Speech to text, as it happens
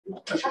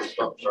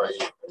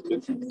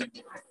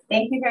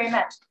Thank you very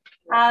much.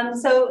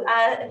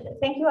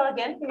 Thank you all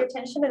again for your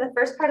attention to the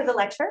first part of the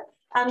lecture.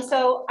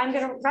 So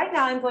right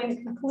now I'm going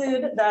to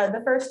conclude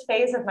the first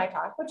phase of my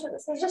talk, which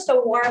is just a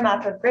warm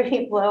up of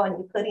gradient flow and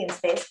Euclidean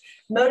space,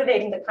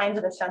 motivating the kinds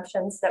of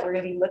assumptions that we're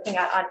going to be looking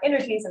at on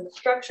energies and the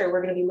structure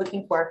we're going to be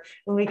looking for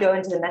when we go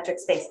into the metric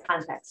space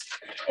context.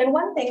 And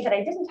one thing that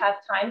I didn't have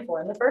time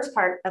for in the first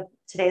part of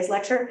today's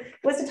lecture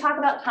was to talk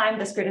about time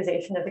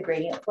discretization of the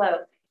gradient flow.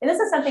 And this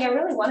is something I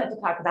really wanted to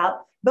talk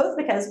about, both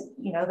because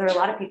there are a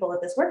lot of people at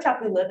this workshop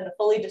who live in a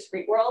fully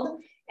discrete world,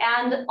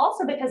 and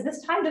also because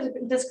this time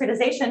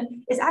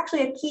discretization is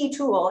actually a key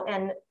tool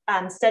in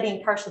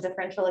studying partial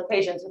differential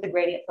equations with a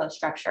gradient flow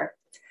structure.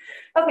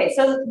 Okay,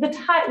 so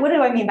what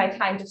do I mean by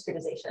time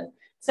discretization?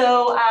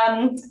 So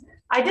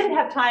I didn't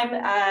have time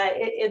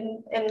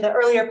in the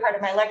earlier part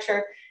of my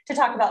lecture to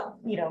talk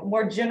about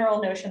more general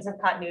notions of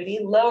continuity,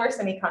 lower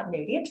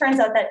semi-continuity. It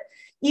turns out that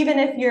even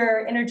if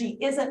your energy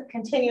isn't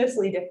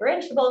continuously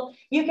differentiable,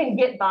 you can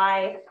get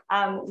by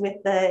with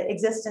the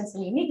existence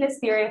and uniqueness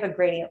theory of a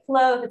gradient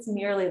flow if it's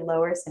merely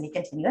lower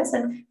semi-continuous.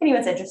 And if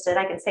anyone's interested,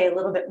 I can say a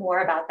little bit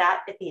more about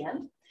that at the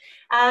end.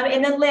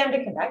 And then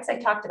lambda convex, I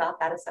talked about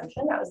that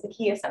assumption. That was the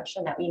key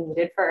assumption that we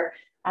needed for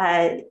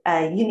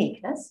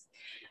uniqueness.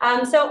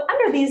 So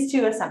under these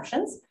two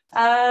assumptions,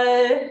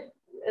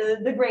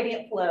 the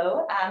gradient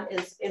flow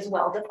is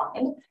well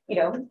defined.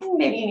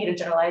 Maybe you need a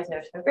generalized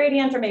notion of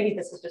gradient, or maybe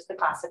this is just the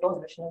classical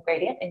notion of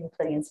gradient in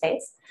Euclidean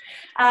space.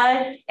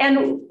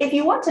 And if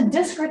you want to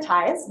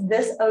discretize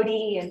this ODE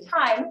in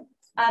time,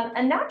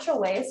 a natural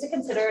way is to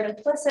consider an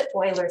implicit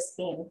Euler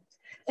scheme.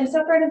 And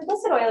so for an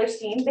implicit Euler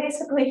scheme,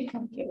 basically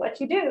what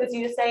you do is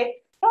you just say,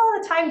 well,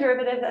 the time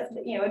derivative, that's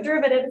a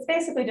derivative, it's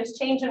basically just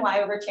change in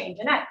y over change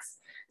in x.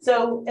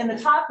 So in the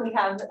top, we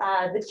have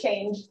the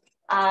change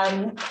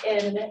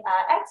in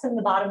x, and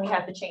the bottom we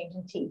have the change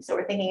in t. So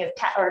we're thinking of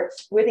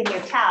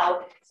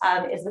tau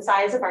is the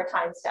size of our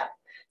time step.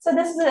 So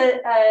this is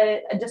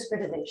a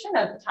discretization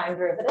of the time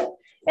derivative.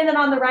 And then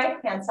on the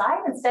right-hand side,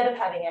 instead of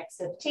having x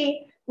of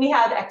t, we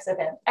have x of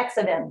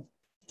n.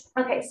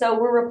 Okay, so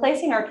we're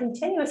replacing our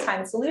continuous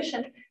time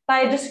solution by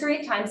a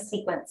discrete time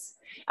sequence.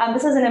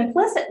 This is an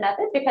implicit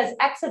method because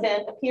x of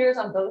n appears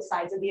on both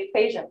sides of the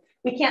equation.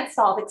 We can't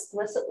solve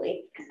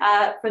explicitly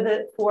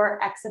for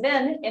x of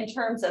n in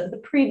terms of the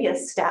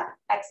previous step,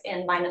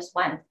 xn minus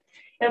 1.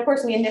 And of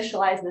course, we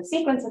initialize the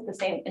sequence with the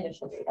same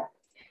initial data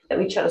that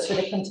we chose for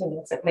the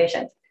continuous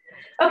equation.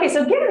 Okay,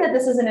 so given that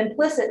this is an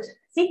implicit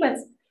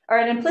sequence or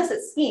an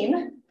implicit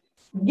scheme,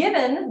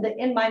 given the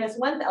n minus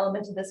 1th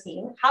element of the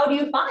scheme, how do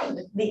you find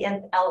the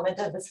nth element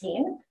of the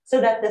scheme so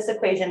that this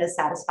equation is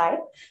satisfied?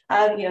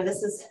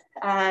 This is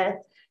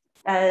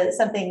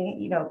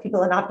something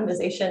people in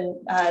optimization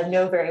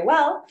know very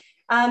well.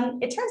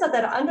 It turns out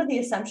that under the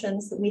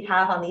assumptions that we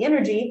have on the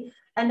energy,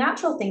 a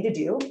natural thing to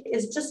do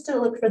is just to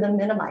look for the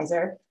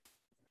minimizer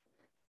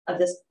of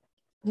this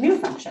new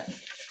function.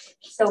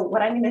 So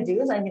what I'm going to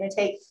do is I'm going to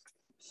take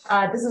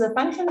this is a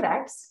function of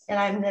x, and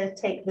I'm going to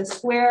take the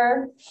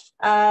square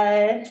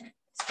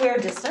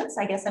distance.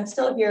 I guess I'm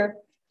still here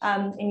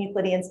in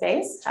Euclidean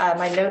space.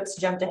 My notes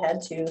jumped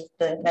ahead to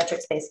the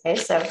metric space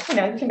case. So,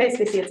 you can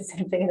basically see it's the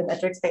same thing in the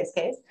metric space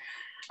case.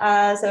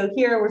 So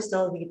here we're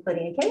still in the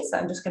Euclidean case. So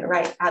I'm just going to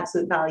write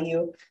absolute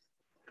value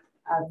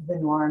of the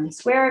norm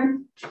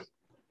squared.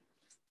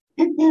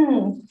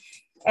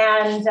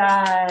 and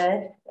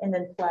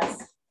then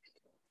plus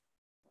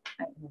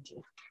my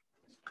energy.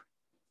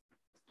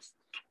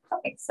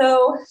 Okay,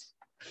 so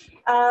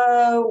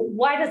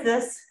why does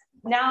this,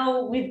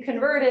 now we've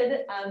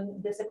converted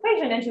this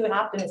equation into an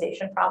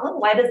optimization problem.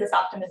 Why does this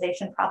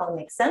optimization problem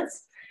make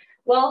sense?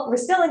 Well, we're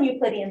still in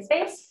Euclidean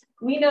space.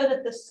 We know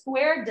that the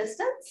square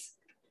distance,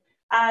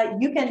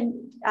 you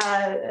can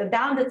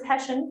bound its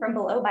Hessian from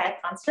below by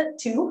a constant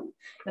 2.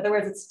 In other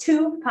words, it's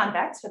 2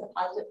 convex for the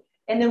positive,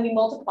 and then we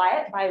multiply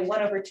it by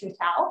 1 over 2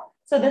 tau.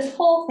 So this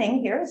whole thing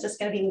here is just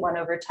going to be 1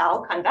 over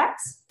tau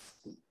convex.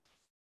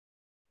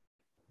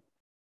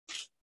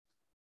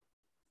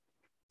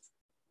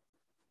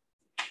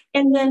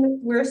 And then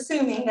we're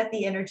assuming that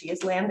the energy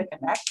is lambda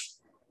convex.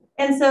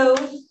 And so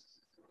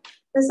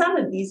the sum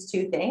of these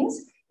two things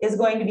is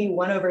going to be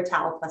 1 over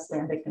tau plus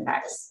lambda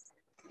convex.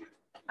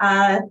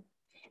 And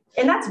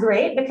that's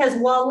great because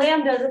while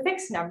lambda is a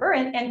fixed number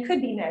and could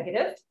be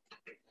negative,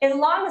 as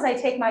long as I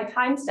take my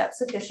time step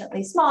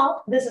sufficiently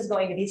small, this is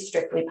going to be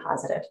strictly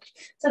positive.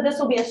 So this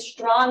will be a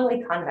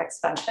strongly convex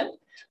function.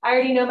 I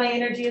already know my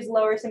energy is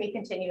lower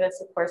semi-continuous.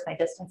 Of course, my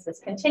distance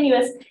is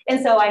continuous.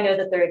 And so I know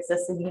that there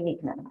exists a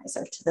unique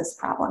minimizer to this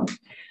problem.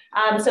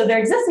 So there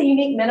exists a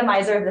unique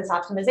minimizer of this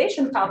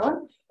optimization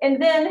problem.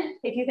 And then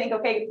if you think,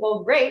 okay,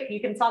 well, great,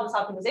 you can solve this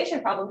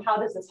optimization problem. How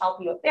does this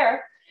help you up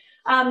there?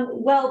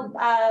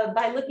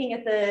 By looking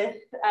at the,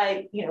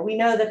 we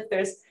know that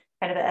there's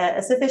kind of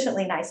a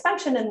sufficiently nice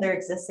function and there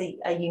exists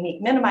a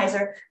unique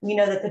minimizer. We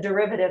know that the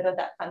derivative of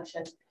that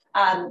function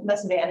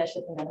must vanish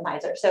at the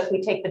minimizer. So if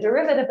we take the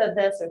derivative of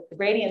this or the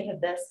gradient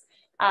of this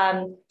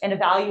and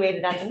evaluate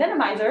it at the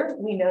minimizer,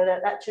 we know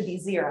that that should be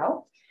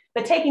 0.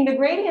 But taking the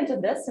gradient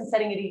of this and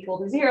setting it equal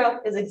to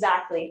 0 is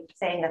exactly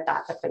saying that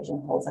that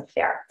equation holds up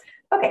there.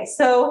 Okay,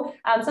 so,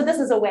 so this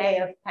is a way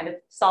of kind of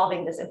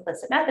solving this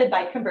implicit method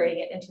by converting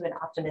it into an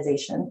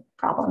optimization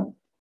problem.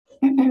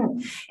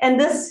 And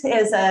this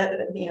is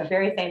a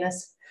very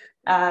famous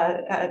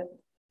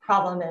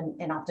problem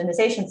in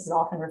optimization. This is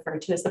often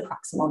referred to as the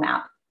proximal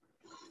map.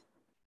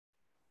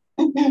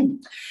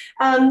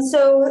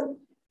 So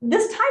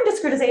this time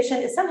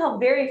discretization is somehow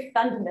very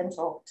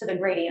fundamental to the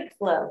gradient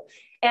flow.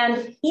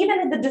 And even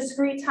at the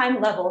discrete time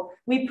level,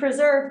 we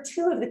preserve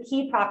two of the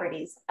key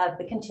properties of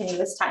the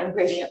continuous time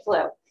gradient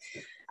flow.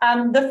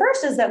 The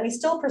first is that we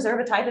still preserve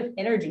a type of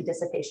energy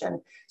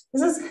dissipation.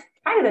 This is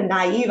kind of a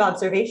naive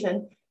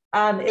observation.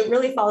 It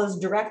really follows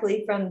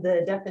directly from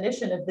the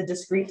definition of the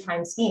discrete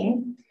time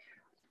scheme.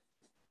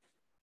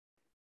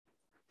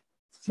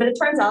 But it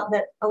turns out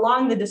that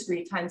along the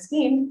discrete time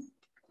scheme,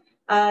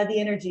 the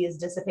energy is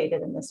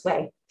dissipated in this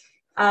way.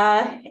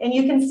 And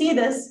you can see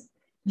this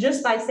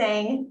just by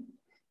saying,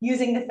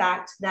 using the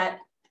fact that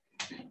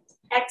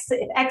x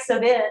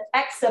sub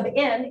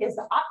n is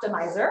the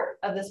optimizer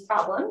of this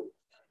problem,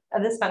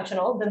 of this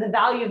functional, then the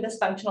value of this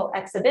functional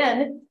x sub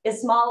n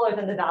is smaller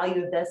than the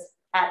value of this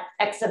at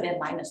x sub n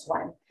minus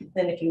 1.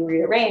 Then if you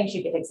rearrange,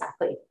 you get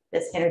exactly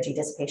this energy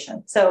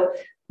dissipation. So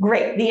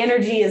great, the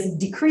energy is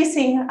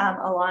decreasing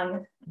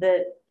along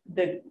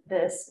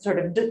this sort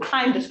of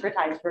time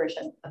discretized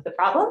version of the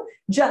problem,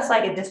 just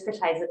like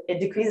it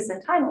decreases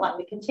in time along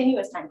the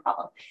continuous time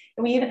problem.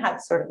 And we even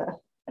have sort of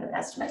an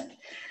estimate.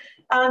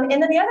 And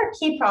then the other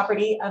key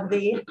property of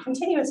the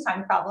continuous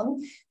time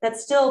problem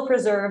that's still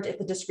preserved at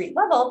the discrete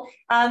level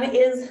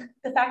is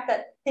the fact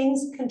that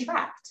things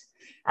contract.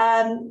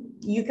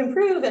 You can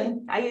prove,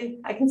 and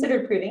I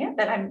considered proving it,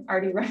 but I'm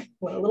already running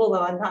a little low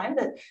on time,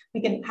 but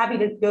happy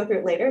to go through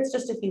it later. It's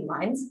just a few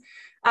lines.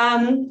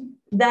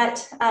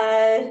 That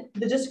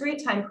the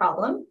discrete time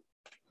problem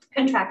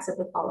contracts at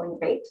the following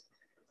rate.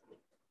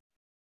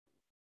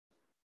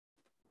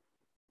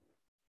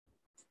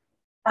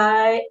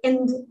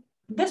 And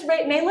this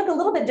rate may look a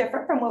little bit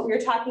different from what we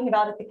were talking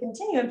about at the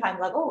continuum time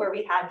level, where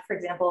we had, for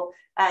example,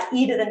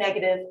 e to the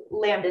negative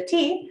lambda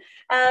t.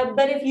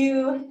 But if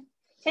you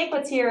take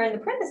what's here in the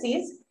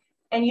parentheses,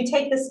 and you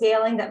take the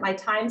scaling that my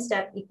time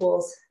step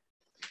equals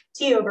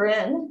t over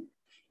n,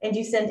 and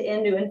you send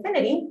n to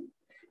infinity,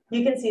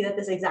 you can see that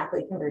this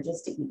exactly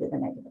converges to e to the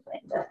negative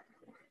lambda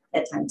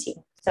at time t.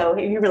 So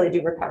you really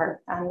do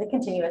recover the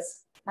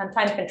continuous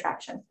time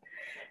contraction.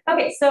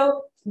 Okay,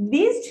 so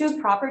these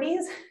two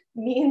properties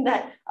mean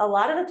that a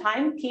lot of the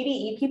time,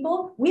 PDE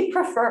people, we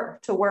prefer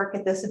to work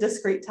at this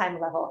discrete time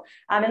level.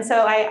 And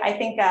so I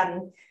think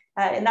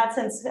in that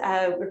sense,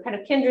 we're kind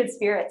of kindred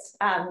spirits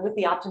with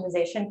the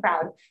optimization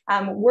crowd.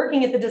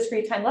 Working at the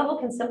discrete time level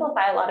can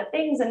simplify a lot of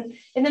things, and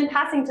then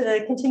passing to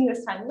the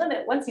continuous time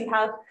limit, once you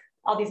have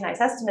all these nice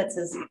estimates,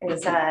 is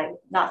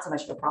not so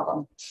much of a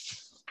problem.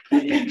 So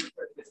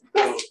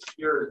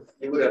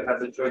you would have had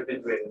the choice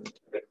between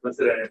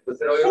explicit and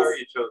implicit Euler.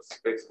 You chose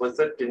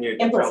explicit. Can you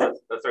tell us?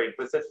 Sorry,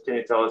 implicit. Can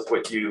you tell us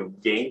what you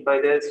gained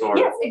by this? Or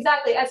yes,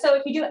 exactly. So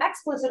if you do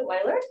explicit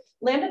Euler,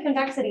 lambda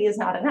convexity is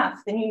not enough.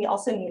 Then you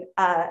also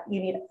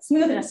need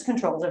smoothness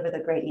controls over the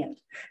gradient.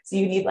 So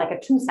you need like a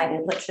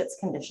two-sided Lipschitz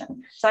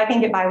condition. So I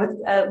can get by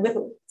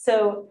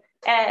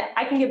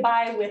I can get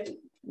by with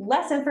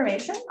less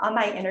information on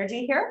my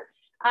energy here.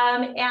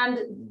 And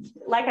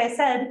like I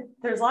said,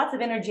 there's lots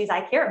of energies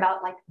I care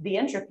about, like the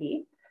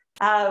entropy,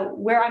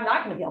 where I'm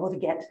not going to be able to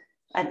get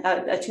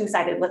a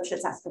two-sided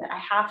Lipschitz estimate. I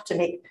have to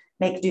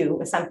make do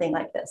with something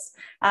like this.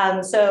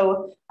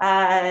 So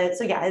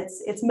yeah,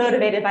 it's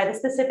motivated by the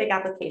specific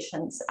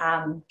applications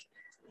that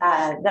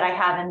I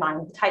have in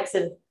mind, the types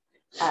of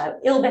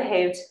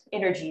ill-behaved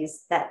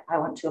energies that I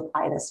want to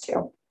apply this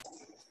to.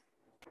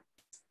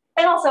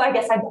 And also, I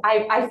guess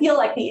I feel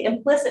like the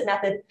implicit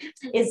method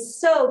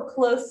is so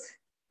close.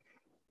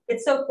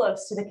 It's so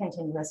close to the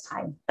continuous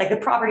time. Like the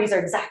properties are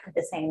exactly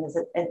the same as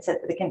it's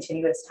at the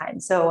continuous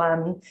time.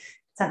 So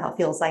somehow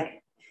feels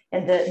like,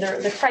 and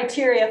the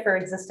criteria for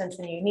existence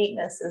and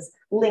uniqueness is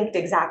linked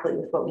exactly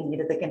with what we need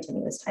at the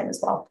continuous time as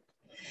well.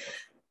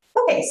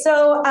 Okay,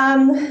 so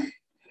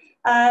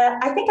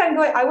I think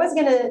I was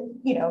gonna,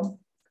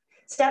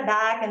 step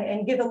back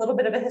and give a little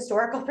bit of a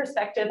historical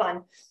perspective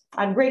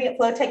on gradient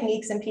flow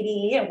techniques in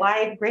PDE and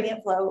why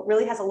gradient flow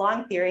really has a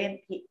long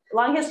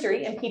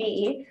history in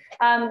PDE.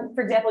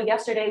 For example,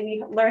 yesterday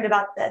we learned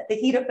about the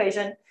heat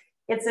equation.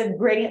 It's a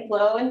gradient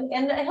flow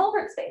in a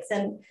Hilbert space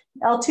and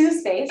L2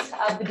 space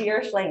of the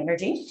Dirichlet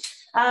energy.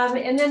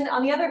 And then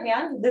on the other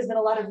hand, there's been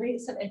a lot of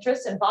recent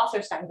interest in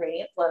Wasserstein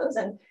gradient flows,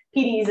 and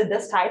PDEs of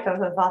this type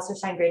of a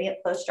Wasserstein gradient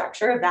flow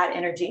structure of that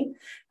energy.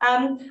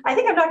 I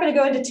think I'm not going to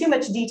go into too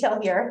much detail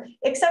here,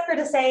 except for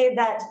to say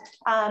that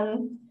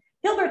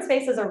Hilbert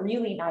spaces are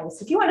really nice.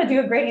 If you want to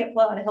do a gradient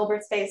flow in a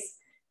Hilbert space,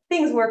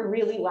 things work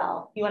really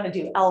well. If you want to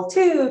do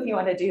L2, if you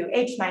want to do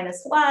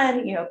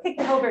H-1, pick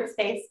the Hilbert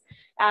space,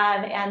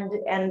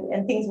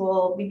 and things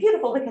will be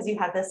beautiful because you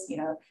have this,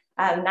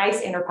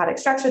 nice inner product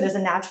structure. There's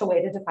a natural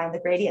way to define the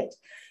gradient.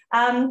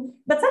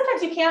 But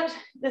sometimes you can't,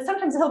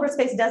 sometimes a Hilbert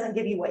space doesn't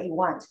give you what you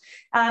want.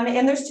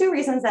 And there's two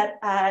reasons that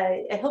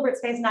a Hilbert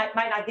space might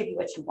not give you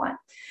what you want.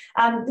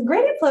 The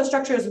gradient flow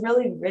structure is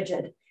really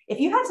rigid. If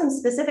you have some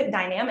specific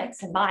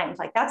dynamics in mind,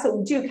 like that's what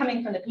we do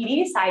coming from the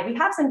PDE side, we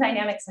have some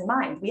dynamics in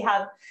mind. We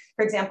have,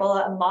 for example,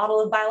 a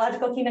model of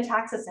biological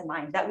chemotaxis in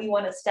mind that we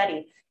want to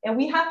study. And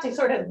we have to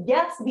sort of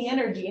guess the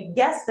energy,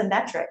 guess the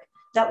metric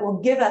that will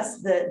give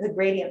us the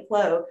gradient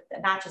flow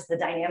that matches the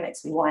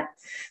dynamics we want.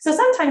 So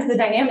sometimes the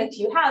dynamics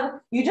you have,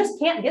 you just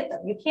can't get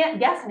them. You can't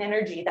guess an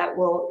energy that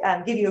will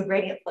give you a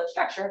gradient flow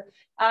structure.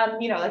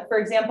 You know, like for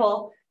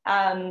example,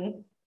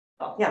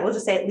 well, yeah, we'll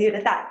just say leave it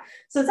at that.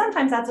 So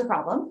sometimes that's a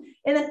problem.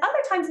 And then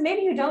other times,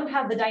 maybe you don't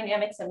have the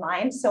dynamics in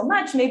mind so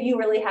much, maybe you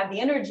really have the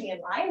energy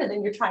in mind, and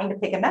then you're trying to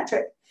pick a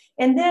metric.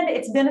 And then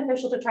it's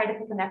beneficial to try to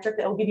pick a metric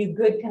that will give you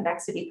good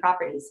convexity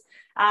properties.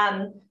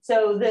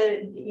 So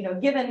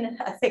given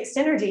a fixed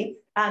energy,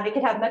 it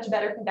could have much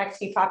better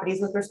convexity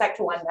properties with respect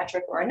to one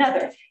metric or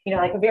another. You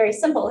know, like a very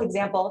simple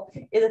example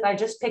is if I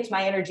just picked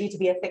my energy to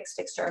be a fixed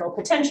external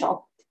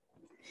potential.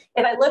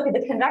 If I look at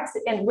the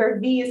convexity, and where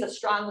V is a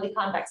strongly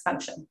convex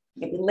function,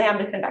 maybe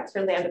lambda convex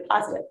or lambda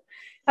positive.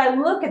 If I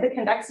look at the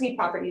convexity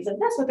properties of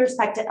this with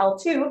respect to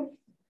L2,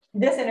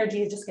 this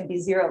energy is just going to be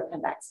zero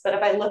convex. But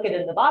if I look at it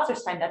in the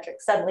Wasserstein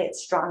metric, suddenly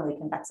it's strongly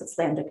convex, it's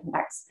lambda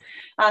convex.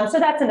 So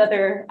that's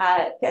another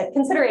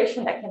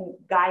consideration that can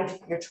guide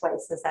your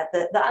choice, is that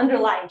the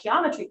underlying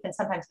geometry can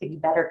sometimes give you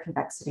better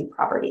convexity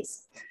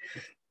properties.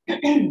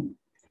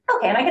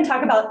 Okay, and I can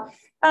talk about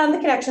the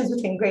connections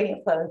between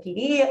gradient flow and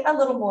PDE a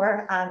little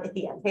more at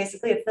the end.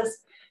 Basically, it's this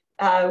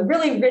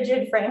really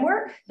rigid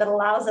framework that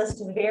allows us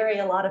to vary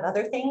a lot of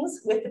other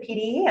things with the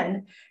PDE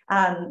and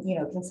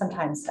can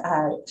sometimes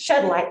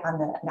shed light on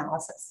the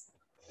analysis.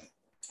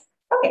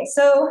 Okay,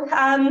 so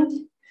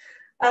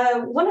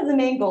one of the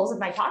main goals of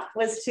my talk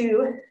was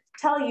to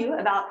tell you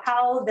about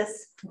how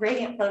this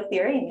gradient flow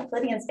theory in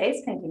Euclidean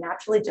space can be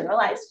naturally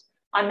generalized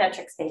on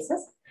metric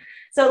spaces.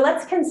 So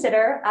let's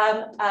consider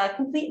a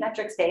complete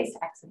metric space,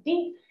 X of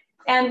D,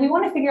 and we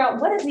want to figure out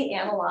what is the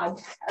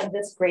analog of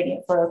this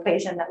gradient flow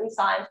equation that we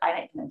saw in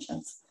finite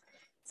dimensions.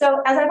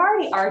 So as I've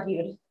already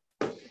argued,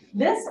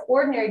 this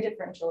ordinary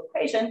differential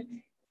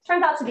equation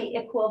turns out to be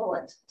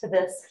equivalent to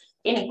this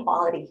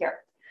inequality here.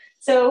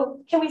 So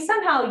can we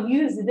somehow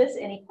use this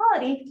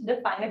inequality to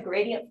define a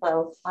gradient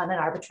flow on an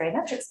arbitrary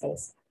metric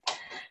space?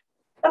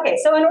 Okay,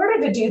 so in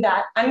order to do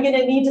that, I'm going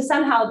to need to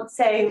somehow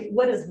say,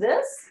 what is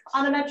this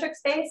on a metric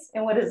space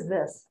and what is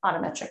this on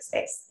a metric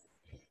space?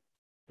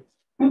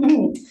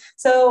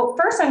 So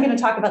first, I'm going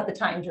to talk about the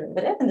time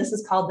derivative, and this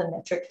is called the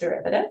metric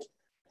derivative.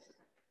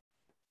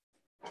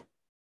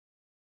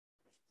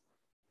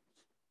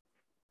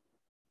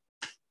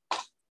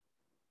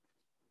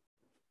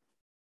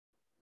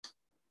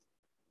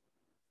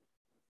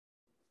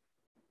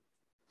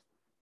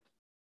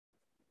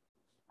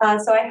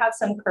 So I have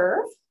some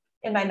curve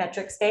in my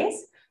metric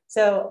space.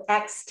 So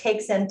X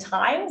takes in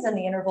times in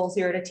the interval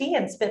 0 to t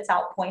and spits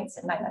out points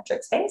in my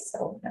metric space.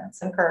 So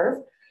some curve.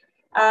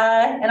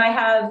 And I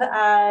have,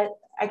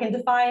 I can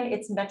define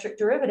its metric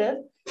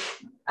derivative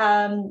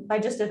by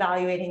just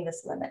evaluating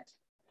this limit.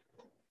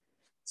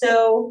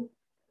 So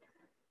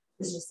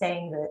this is just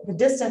saying that the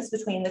distance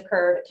between the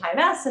curve at time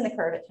s and the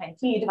curve at time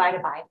t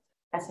divided by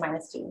s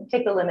minus t.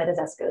 Take the limit as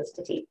s goes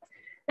to t.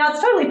 Now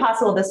it's totally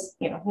possible this,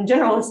 in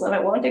general, this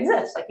limit won't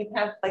exist. Like you can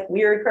have like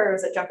weird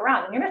curves that jump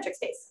around in your metric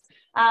space.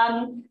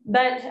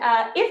 But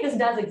if this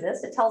does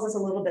exist, it tells us a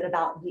little bit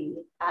about the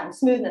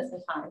smoothness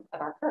and time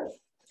of our curve.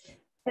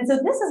 And so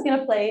this is going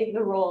to play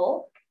the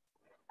role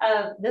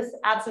of this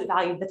absolute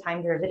value of the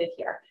time derivative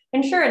here.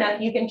 And sure enough,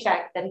 you can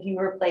check that if you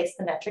replace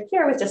the metric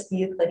here with just the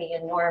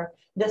Euclidean norm,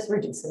 this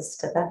reduces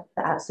to the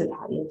absolute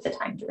value of the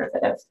time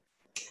derivative.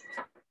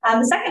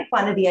 The second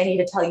quantity I need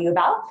to tell you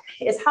about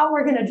is how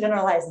we're going to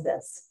generalize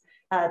this,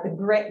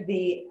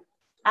 the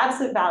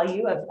absolute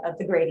value of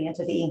the gradient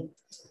of E.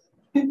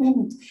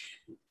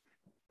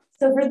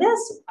 So for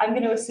this, I'm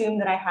going to assume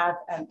that I have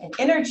an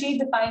energy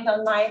defined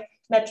on my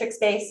metric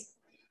space.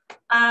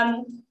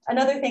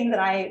 Another thing that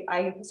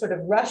I sort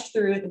of rushed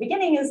through at the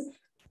beginning is,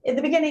 at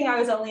the beginning, I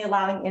was only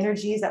allowing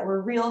energies that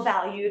were real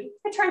valued.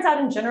 It turns out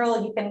in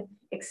general, you can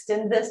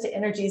extend this to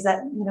energies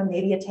that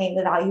maybe attain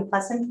the value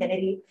plus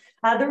infinity.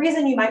 The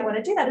reason you might want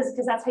to do that is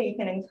because that's how you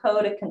can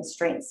encode a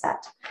constraint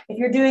set. If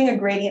you're doing a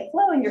gradient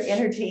flow and your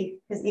energy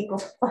is equal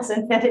to plus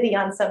infinity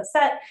on some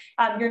set,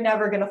 you're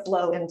never going to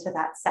flow into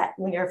that set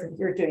when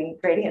you're doing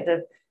gradient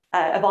of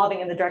evolving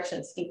in the direction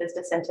of steepest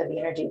descent of the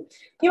energy.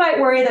 You might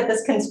worry that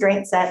this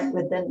constraint set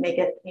would then make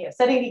it,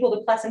 setting it equal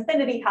to plus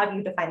infinity. How do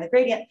you define the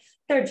gradient?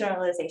 There are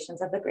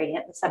generalizations of the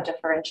gradient, the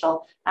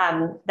subdifferential,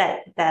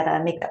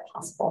 that make that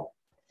possible.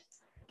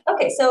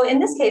 Okay, so in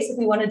this case, if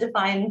we want to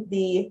define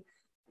the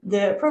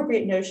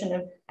appropriate notion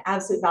of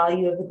absolute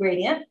value of the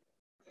gradient,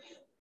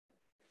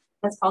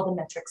 that's called the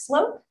metric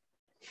slope.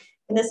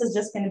 And this is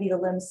just going to be the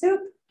lim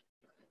sup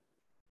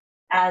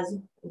as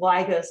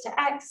y goes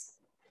to x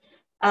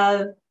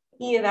of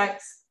E of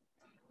x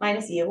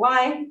minus E of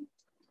y.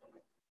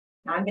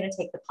 Now I'm going to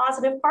take the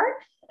positive part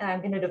and I'm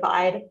going to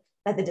divide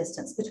by the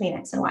distance between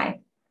x and y.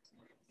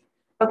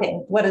 Okay,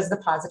 what is the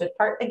positive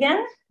part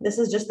again? This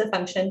is just the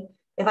function.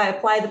 If I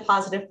apply the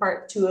positive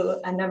part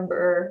to a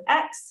number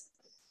x,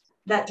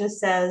 that just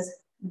says,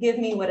 give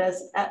me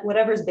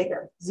whatever is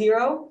bigger,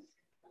 0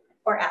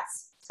 or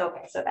s. So,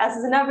 okay, so if s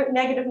is a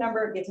negative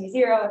number, it gives me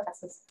 0. If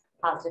s is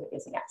positive, it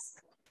gives me s.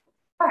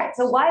 All right,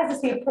 so why is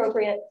this the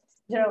appropriate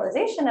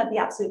generalization of the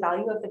absolute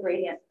value of the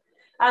gradient?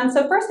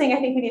 So first thing I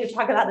think we need to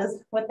talk about is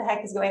what the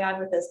heck is going on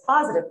with this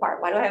positive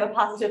part? Why do I have a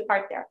positive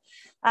part there?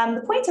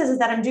 The point is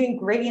that I'm doing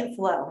gradient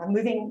flow. I'm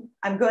going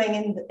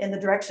in the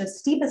direction of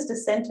steepest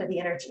descent of the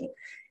energy.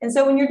 And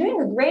so when you're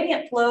doing a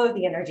gradient flow of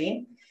the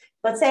energy,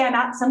 let's say I'm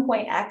at some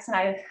point x and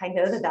I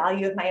know the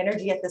value of my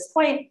energy at this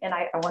point and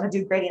I want to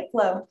do gradient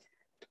flow.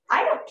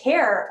 I don't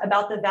care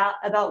about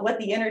what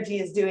the energy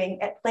is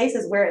doing at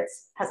places where it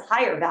has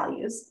higher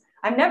values.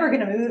 I'm never going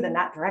to move in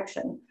that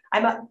direction.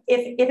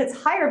 If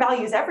it's higher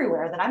values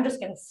everywhere, then I'm just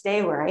going to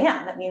stay where I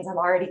am. That means I'm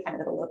already kind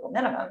of at a local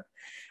minimum.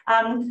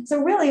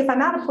 So really, if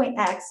I'm at a point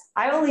x,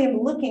 I only am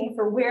looking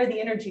for where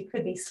the energy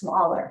could be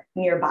smaller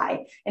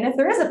nearby. And if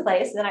there is a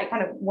place, then I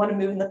kind of want to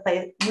move in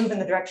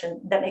the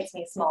direction that makes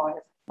me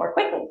smaller more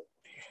quickly.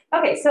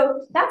 Okay,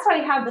 so that's why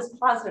I have this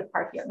positive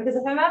part here, because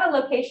if I'm at a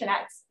location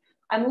x,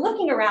 I'm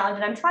looking around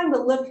and I'm trying to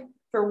look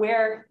for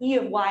where E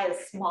of y is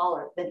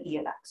smaller than E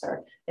of x,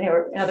 or in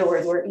other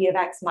words, where E of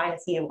x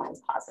minus E of y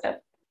is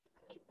positive.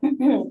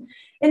 And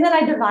then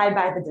I divide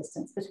by the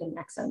distance between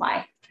x and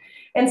y.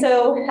 And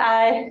so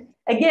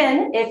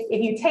again,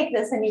 if you take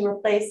this and you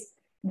replace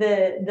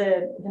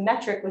the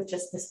metric with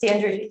just the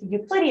standard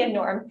Euclidean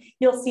norm,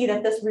 you'll see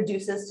that this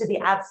reduces to the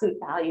absolute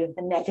value of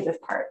the negative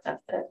part of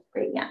the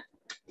gradient,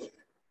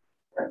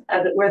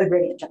 where the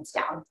gradient jumps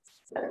down.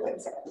 That's a better way to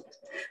say it.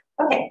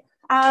 Okay.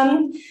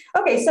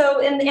 Okay,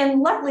 so,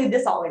 and luckily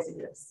this always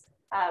exists.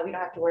 We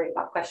don't have to worry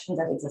about questions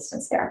of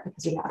existence there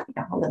because we have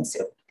limb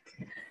soup.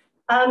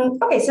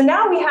 Okay, so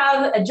now we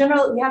have an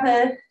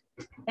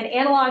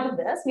analog of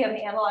this. We have an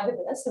analog of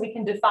this, so we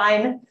can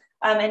define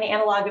an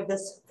analog of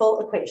this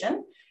full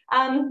equation.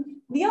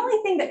 The only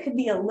thing that could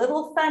be a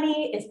little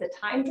funny is the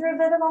time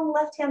derivative on the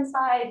left-hand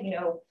side.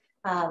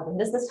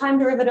 Does this time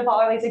derivative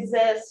always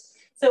exist?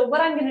 So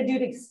what I'm going to do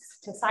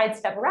to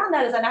sidestep around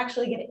that is I'm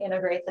actually going to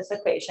integrate this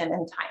equation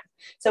in time.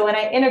 So when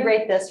I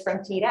integrate this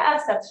from t to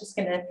s, that's just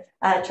going to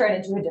turn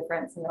into a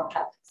difference, and then I'll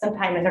have some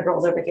time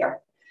integrals over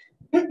here.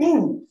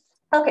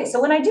 Okay,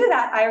 so when I do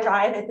that, I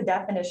arrive at the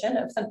definition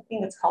of something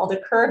that's called a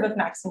curve of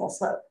maximal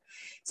slope.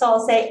 So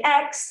I'll say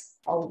x,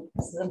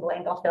 this is a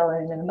blank, I'll fill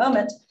in a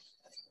moment,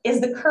 is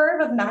the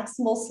curve of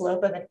maximal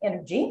slope of an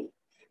energy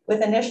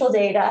with initial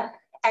data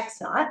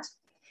x naught.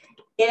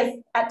 If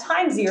at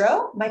time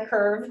 0, my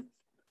curve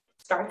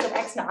starts at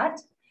x naught,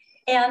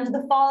 and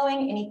the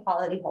following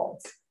inequality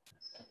holds.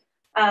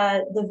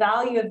 The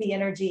value of the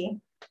energy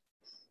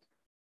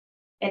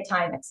at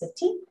time x of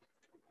t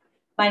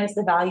minus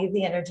the value of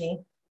the energy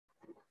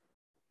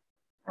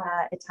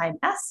at time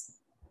s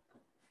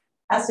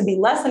has to be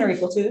less than or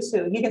equal to,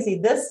 so you can see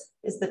this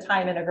is the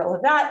time integral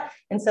of that,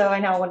 and so I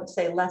now want to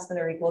say less than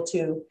or equal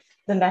to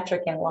the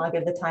metric analog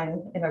of the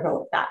time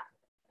integral of that.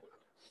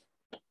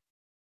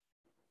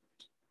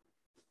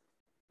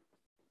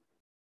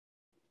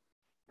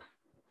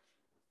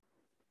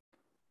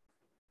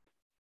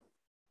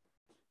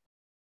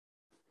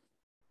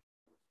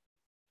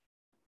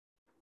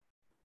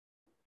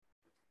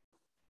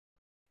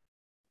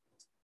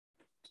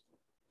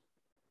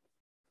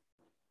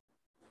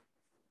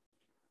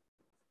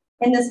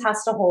 And this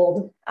has to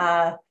hold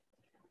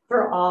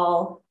for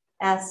all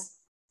s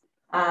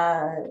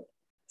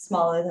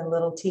smaller than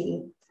little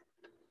t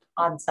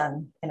on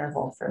some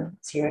interval from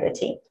 0 to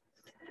t.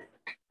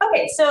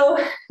 Okay,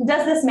 so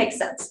does this make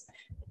sense?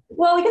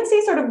 Well, we can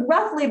see sort of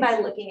roughly by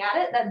looking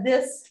at it that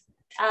this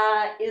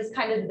is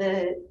kind of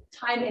the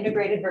time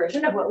integrated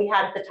version of what we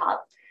had at the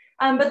top.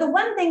 But the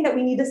one thing that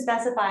we need to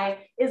specify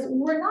is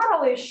we're not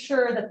always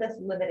sure that this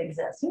limit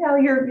exists.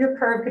 Your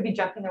curve could be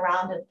jumping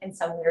around in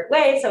some weird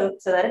way so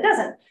that it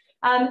doesn't.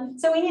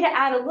 So we need to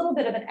add a little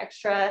bit of an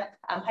extra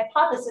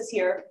hypothesis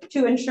here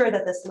to ensure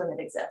that this limit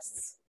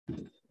exists.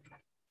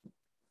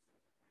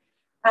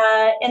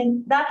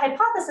 And that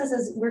hypothesis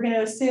is we're going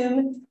to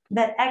assume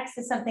that x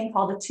is something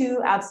called a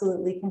 2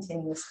 absolutely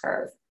continuous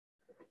curve.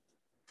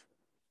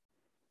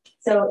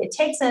 So it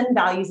takes in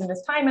values in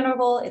this time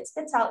interval, it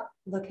spits out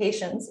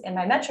locations in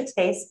my metric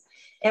space,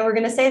 and we're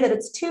going to say that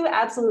it's 2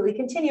 absolutely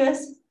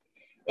continuous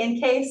in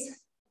case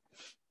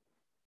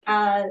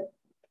the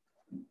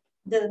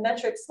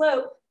metric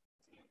slope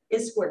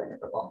is square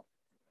integrable.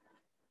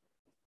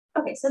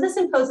 Okay, so this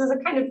imposes a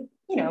kind of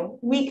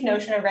weak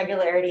notion of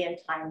regularity in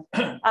time.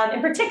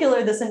 In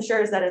particular, this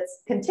ensures that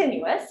it's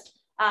continuous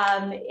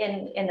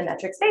in the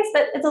metric space,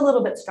 but it's a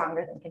little bit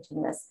stronger than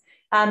continuous.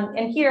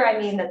 And here I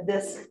mean that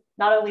this,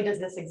 not only does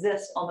this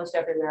exist almost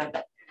everywhere,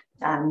 but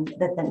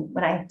that then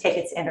when I take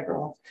its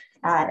integral,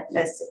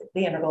 the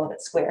integral of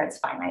its square, it's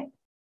finite.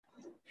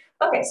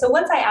 Okay, so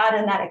once I add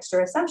in that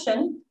extra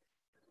assumption,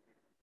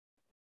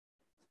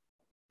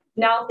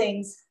 now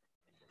things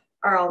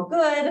are all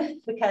good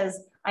because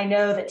I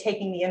know that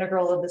taking the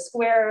integral of the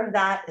square of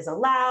that is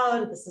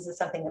allowed. This is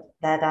something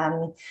that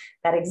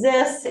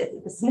exists.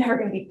 This is never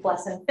going to be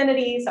plus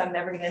infinity, so I'm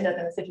never going to end up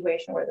in a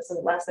situation where this is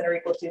less than or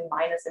equal to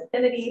minus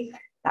infinity.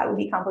 That would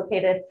be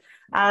complicated.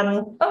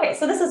 Okay,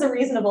 so this is a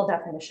reasonable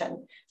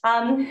definition.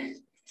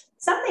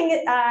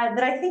 Something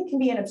that I think can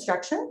be an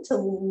obstruction to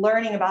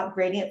learning about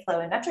gradient flow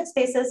in metric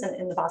spaces and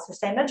in the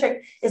Wasserstein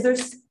metric is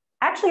there's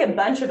actually a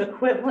bunch of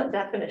equivalent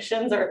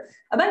definitions or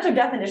a bunch of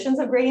definitions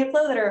of gradient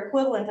flow that are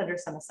equivalent under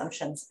some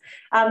assumptions.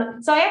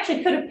 So I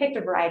actually could have picked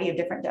a variety of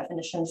different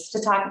definitions to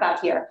talk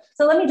about here.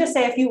 So let me just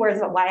say a few words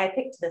about why I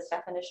picked this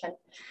definition.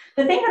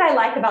 The thing that I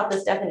like about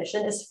this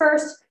definition is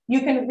first,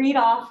 you can read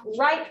off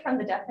right from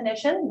the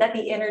definition that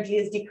the energy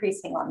is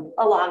decreasing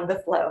along the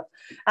flow.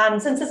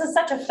 Since this is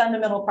such a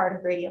fundamental part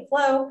of gradient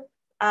flow,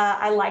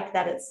 I like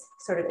that it's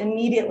sort of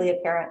immediately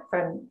apparent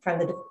from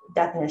the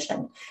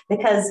definition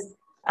because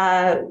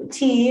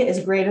T is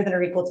greater than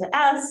or equal to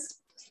S,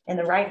 and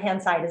the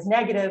right-hand side is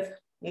negative,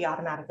 we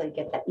automatically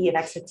get that E of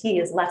X of T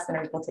is less than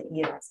or equal to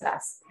E of X of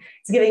S.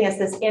 It's giving us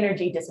this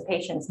energy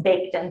dissipation. It's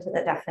baked into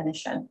the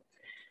definition.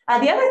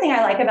 The other thing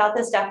I like about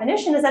this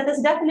definition is that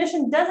this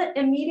definition doesn't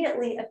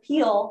immediately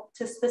appeal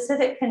to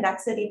specific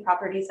convexity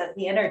properties of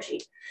the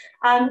energy.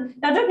 Now,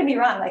 don't get me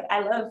wrong, like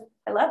I love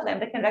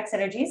lambda convex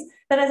energies,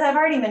 but as I've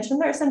already mentioned,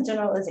 there are some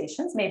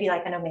generalizations, maybe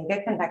like an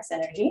omega convex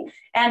energy.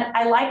 And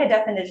I like a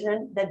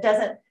definition that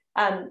doesn't,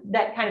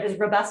 that kind of is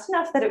robust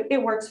enough that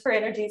it works for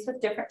energies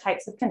with different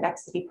types of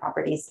convexity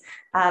properties.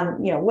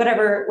 You know,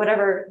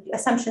 whatever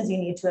assumptions you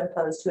need to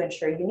impose to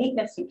ensure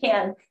uniqueness, you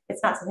can.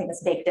 It's not something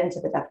that's baked into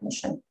the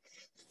definition.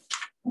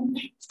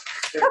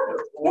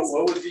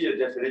 What would be a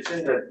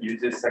definition that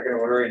uses second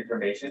order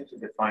information to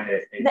define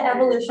it? The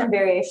evolution,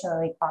 variation,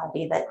 and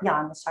equality that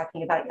Jan was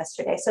talking about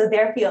yesterday. So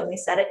there he only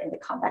said it in the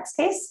convex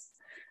case,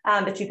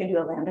 but you can do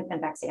a lambda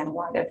convex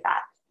analog of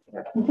that.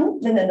 Yeah.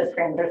 And then the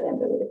parameters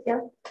lambda would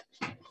appear.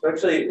 So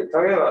actually,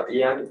 talking about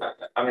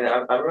I mean,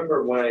 I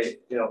remember when I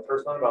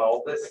first learned about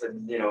all this,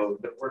 and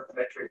the word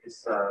metric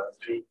is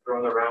being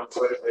thrown around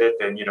quite a bit,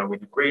 and we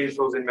do gradient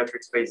flows in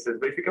metric spaces.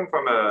 But if you come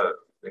from a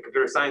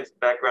computer science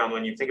background,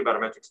 when you think about a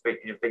metric space,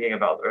 you're thinking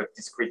about a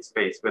discrete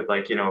space with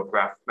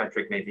graph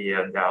metric maybe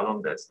down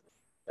on this.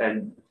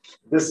 And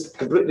this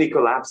completely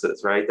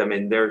collapses, right? I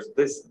mean, there's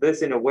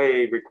this in a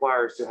way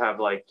requires to have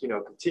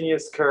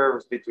continuous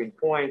curves between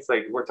points.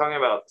 Like we're talking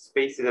about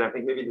spaces, and I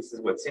think maybe this is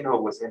what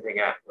Sinho was hinting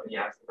at when he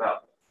asked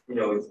about, it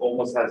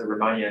almost has a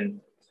Riemannian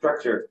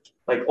structure.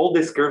 Like all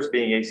these curves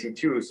being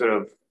AC2 sort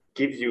of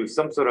gives you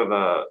some sort of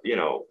a,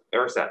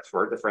 ersatz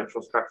for a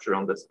differential structure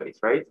on this space,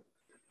 right?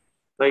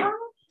 Like,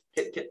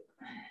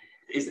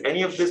 is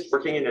any of this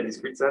working in a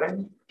discrete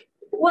setting?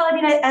 Well, I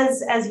mean,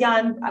 as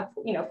Jan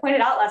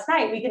pointed out last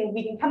night, we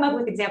can come up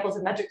with examples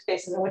of metric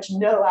spaces in which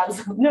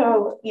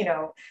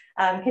no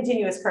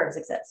continuous curves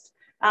exist,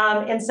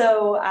 and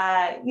so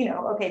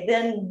okay,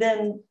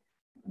 then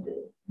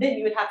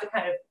you would have to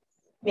kind of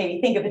maybe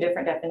think of a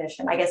different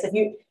definition. I guess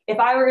if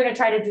I were going to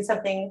try to do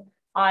something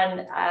on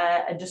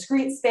a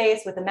discrete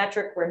space with a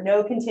metric where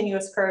no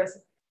continuous curves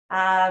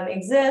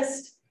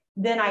exist,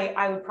 then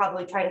I would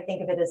probably try to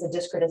think of it as a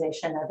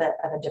discretization of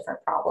a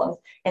different problem,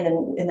 and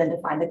then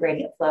define the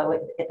gradient flow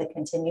at the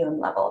continuum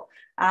level.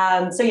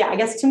 So yeah, I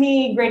guess to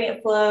me,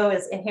 gradient flow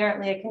is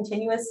inherently a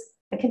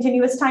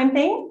continuous time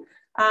thing,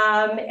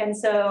 and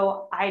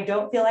so I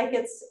don't feel like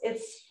it's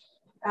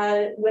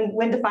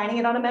when defining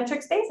it on a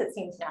metric space, it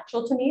seems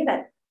natural to me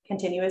that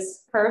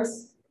continuous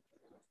curves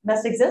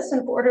must exist in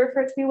order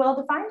for it to be well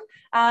defined.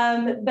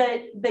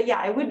 But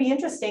yeah, it would be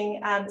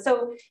interesting.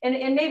 So,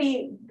 and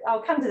maybe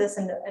I'll come to this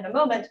in a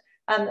moment.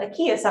 A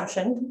key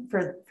assumption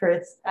for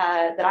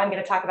that I'm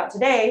going to talk about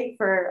today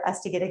for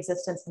us to get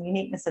existence and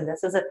uniqueness of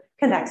this is a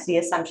convexity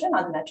assumption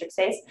on the metric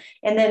space.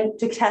 And then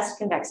to test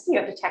convexity,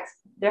 you have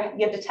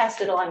to test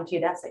it along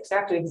geodesics. There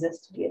have to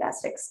exist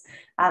geodesics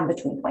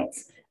between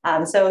points.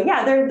 So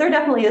yeah, there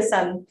definitely is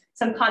some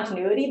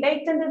continuity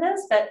baked into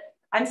this, but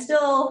I'm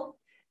still.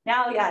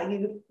 Now,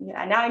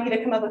 now I need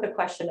to come up with a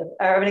question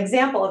or an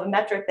example of a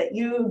metric that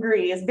you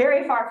agree is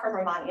very far from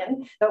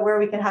Riemannian, but where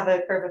we can have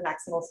a curve of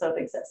maximal slope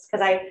exist.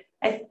 Because I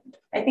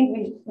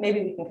think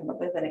maybe we can come up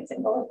with an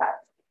example of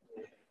that.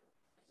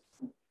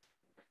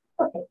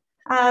 Okay.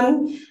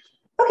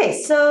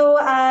 Okay. So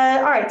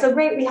all right. So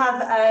great. We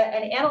have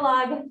an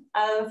analog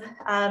of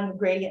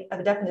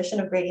a definition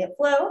of gradient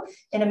flow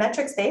in a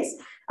metric space.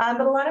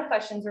 But a lot of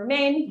questions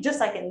remain, just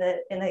like in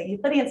the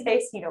Euclidean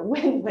space.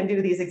 When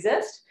do these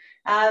exist?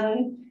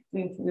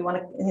 We want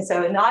to,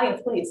 so in the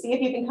audience, please see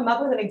if you can come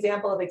up with an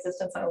example of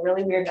existence on a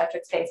really weird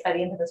metric space by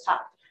the end of this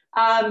talk.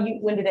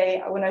 When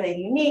are they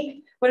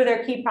unique? What are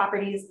their key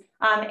properties?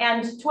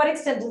 And to what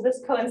extent does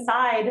this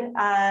coincide,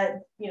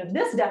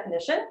 this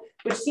definition,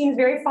 which seems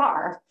very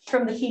far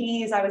from the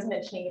PDEs I was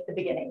mentioning at the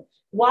beginning?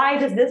 Why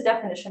does this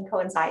definition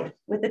coincide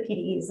with the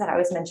PDEs that I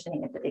was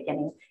mentioning at the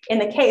beginning in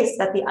the case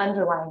that the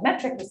underlying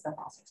metric is the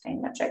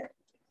Wasserstein metric?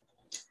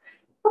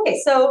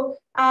 Okay, so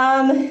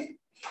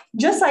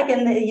just like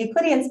in the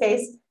Euclidean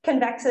space,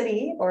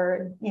 convexity,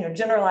 or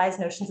generalized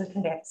notions of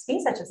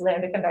convexity, such as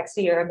lambda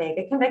convexity or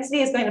omega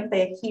convexity, is going to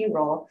play a key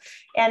role.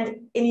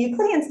 And in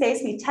Euclidean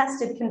space, we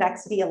tested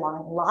convexity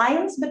along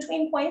lines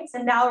between points,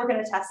 and now we're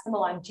going to test them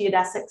along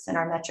geodesics in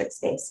our metric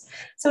space.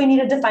 So we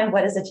need to define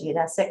what is a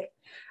geodesic.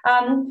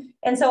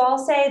 And so I'll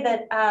say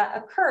that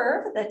a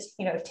curve that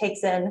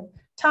takes in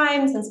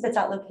times and spits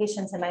out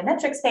locations in my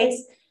metric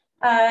space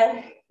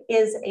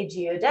is a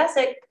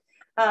geodesic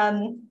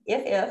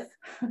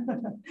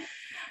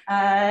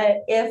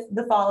if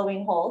the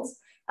following holds.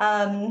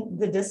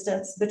 The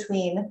distance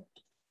between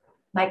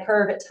my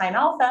curve at time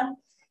alpha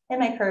and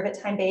my curve at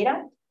time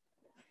beta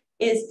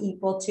is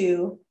equal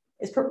to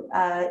the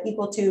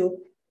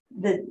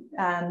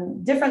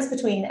difference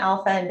between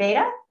alpha and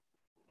beta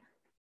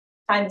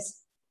times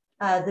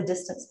the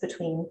distance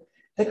between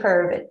the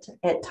curve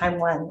at time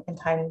 1 and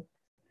time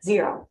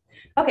 0.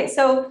 Okay,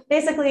 so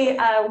basically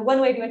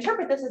one way to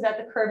interpret this is that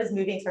the curve is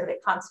moving sort of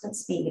at constant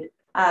speed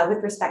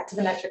with respect to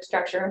the metric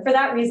structure. And for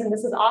that reason,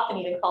 this is often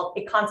even called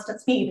a constant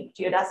speed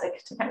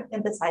geodesic to kind of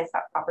emphasize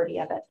that property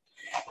of it.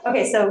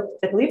 Okay, so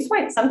the Philippe's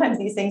point, sometimes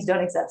these things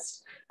don't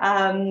exist.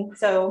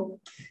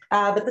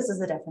 But this is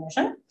the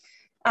definition.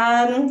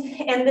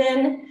 And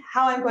then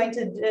how I'm going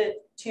to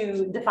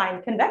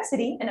define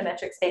convexity in a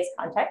metric space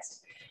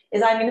context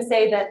is I'm going to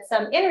say that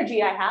some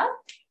energy I have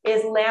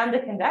is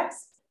lambda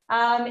convex.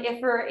 If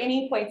for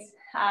any points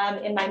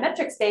in my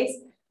metric space,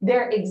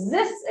 there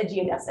exists a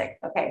geodesic.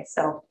 Okay,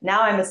 so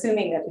now I'm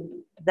assuming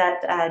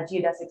that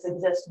geodesics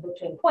exist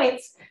between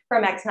points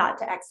from x0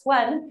 to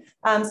x1,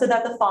 so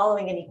that the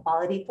following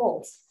inequality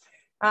holds.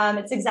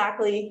 It's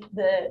exactly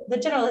the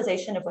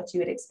generalization of what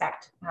you would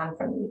expect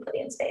from the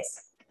Euclidean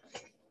space.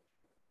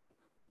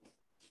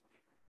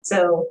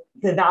 So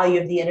the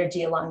value of the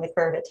energy along the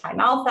curve at time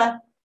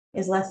alpha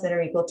is less than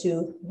or equal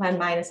to 1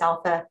 minus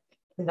alpha,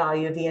 the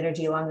value of the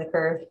energy along the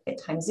curve at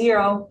time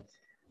 0,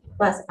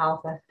 plus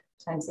alpha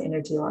times the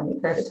energy along the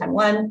curve at time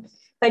 1. If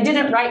I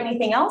didn't write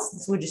anything else,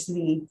 this would just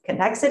be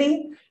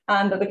convexity.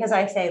 But because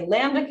I say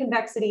lambda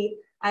convexity,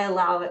 I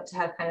allow it to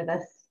have kind of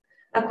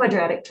a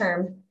quadratic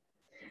term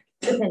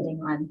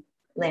depending on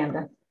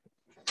lambda.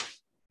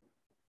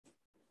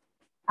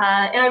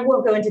 And I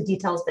won't go into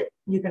details, but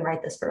you can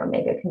write this for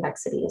omega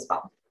convexity as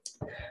well.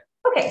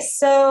 Okay,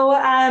 so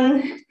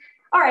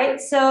all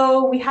right,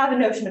 so we have a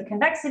notion of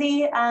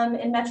convexity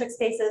in metric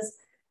spaces.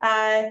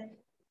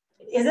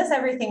 Is this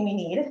everything we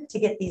need to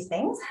get these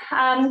things?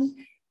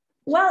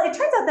 Well, it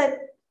turns out that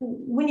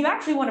when you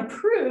actually want to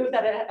prove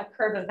that a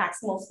curve of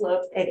maximal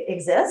slope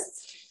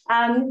exists,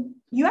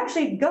 you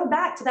actually go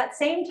back to that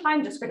same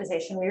time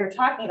discretization we were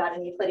talking about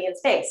in Euclidean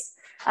space.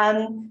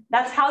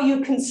 That's how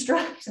you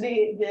construct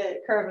the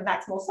curve of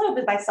maximal slope,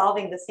 is by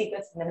solving the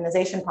sequence of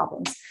minimization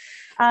problems.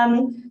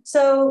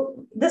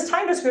 So this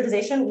time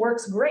discretization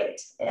works great,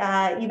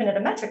 even at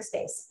a metric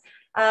space.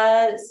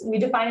 We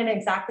define it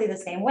exactly the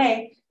same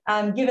way.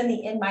 Given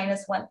the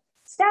n-1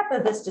 step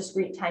of this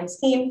discrete time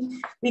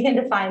scheme, we can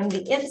define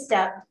the nth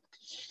step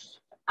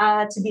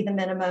to be the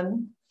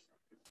minimum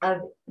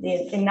of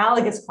the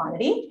analogous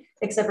quantity,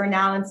 except for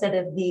now, instead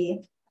of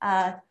the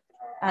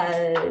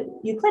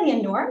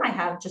Euclidean norm, I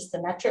have just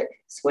the metric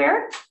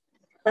square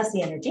plus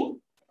the energy.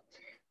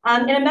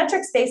 In a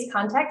metric space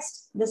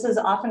context, this is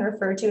often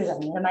referred to as a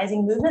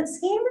minimizing movement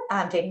scheme,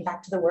 dating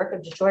back to the work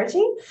of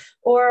Georgi,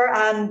 or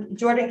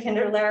Jordan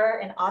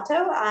Kinderlehrer and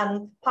Otto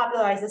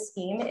popularized this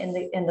scheme in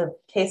the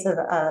case of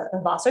a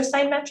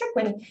Wasserstein metric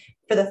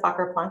for the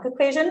Fokker-Planck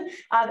equation.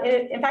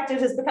 In fact,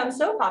 it has become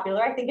so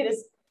popular, I think it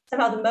is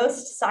somehow the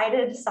most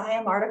cited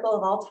SciEM article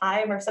of all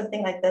time or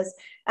something like this,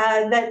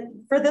 that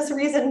for this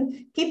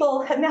reason,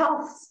 people have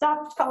now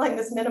stopped calling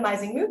this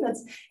minimizing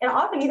movements and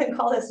often even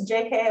call this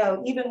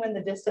JKO, even when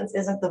the distance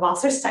isn't the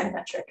Wasserstein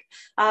metric.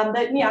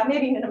 But yeah,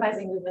 maybe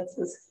minimizing movements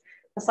is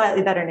a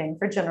slightly better name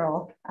for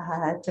general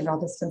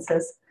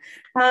distances.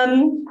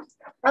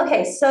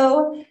 Okay,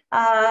 so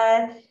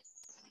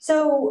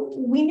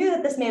we knew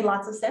that this made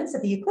lots of sense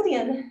at the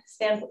Euclidean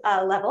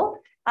level.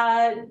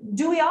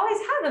 Do we always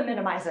have a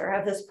minimizer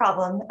of this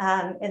problem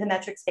in the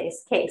metric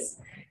space case?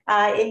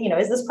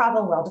 Is this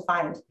problem well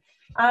defined?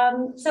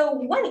 So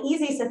one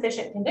easy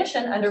sufficient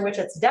condition under which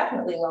it's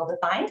definitely well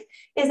defined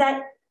is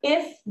that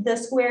if the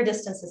square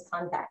distance is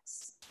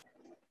convex.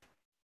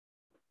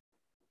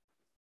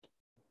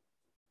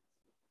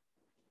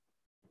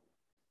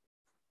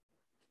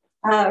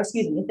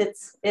 Excuse me,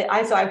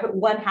 so I put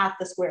 1/2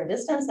 the square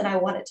distance and I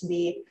want it to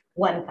be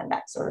 1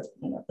 convex, or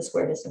the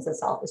square distance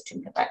itself is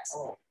 2 convex.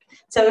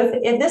 So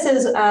if this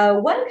is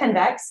 1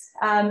 convex,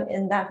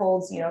 and that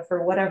holds,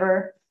 for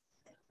whatever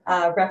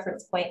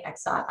reference point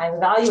x0 I'm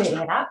evaluating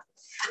it at,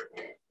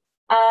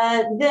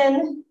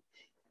 then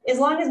as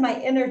long as my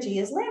energy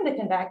is lambda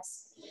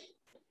convex,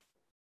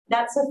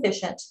 that's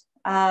sufficient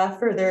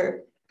for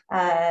there,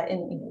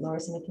 in lower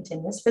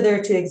semi-continuous, for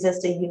there to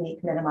exist a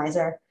unique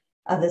minimizer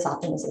of this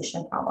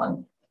optimization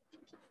problem.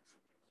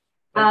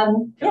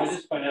 Can yes. I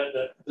just point out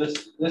that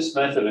this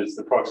method is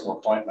the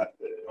proximal point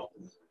method in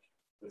optimization.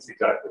 That's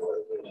exactly what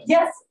it is.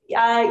 Yes,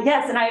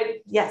 yes, and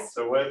yes.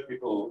 So where are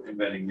people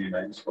inventing new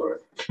names for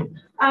it?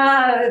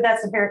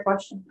 That's a fair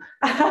question.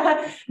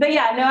 But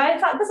yeah, no, I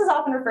thought this is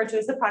often referred to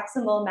as the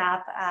proximal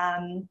map.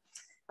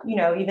 You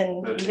know, even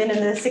in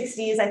the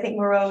 60s, I think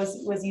Moreau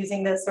was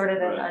using this sort of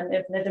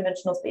in the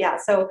dimensional space. Yeah,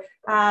 so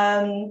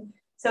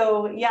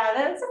so yeah,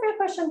 that's a fair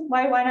question.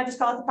 Why not just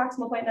call it the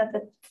proximal point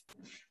method?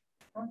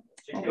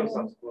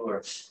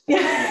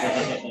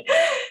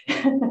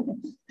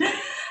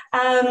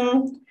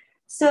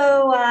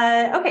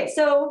 Okay,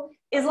 so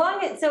as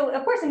long as, so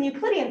of course in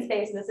Euclidean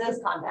space, this is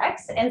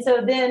convex. And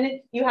so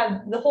then you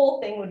have the whole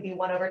thing would be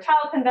 1 over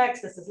tau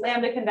convex. This is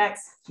lambda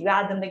convex. You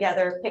add them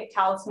together, pick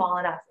tau small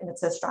enough, and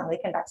it's a strongly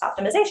convex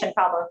optimization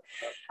problem.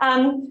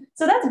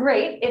 So that's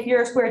great if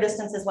your square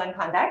distance is 1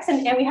 convex.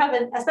 And we have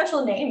a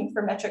special name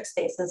for metric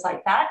spaces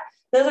like that.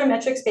 Those are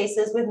metric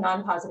spaces with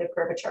non-positive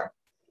curvature.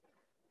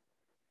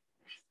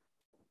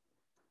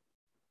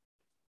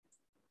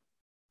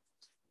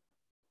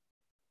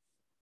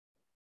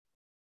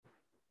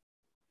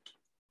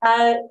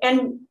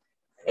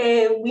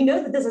 We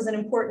know that this is an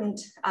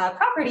important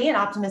property in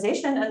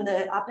optimization, and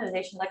the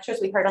optimization lectures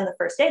we heard on the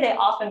first day, they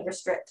often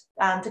restrict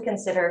to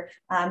consider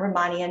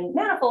Riemannian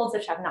manifolds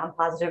which have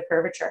non-positive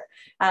curvature,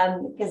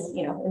 because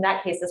in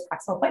that case, this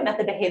proximal point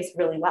method behaves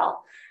really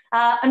well.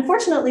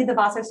 Unfortunately, the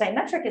Wasserstein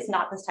metric is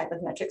not this type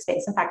of metric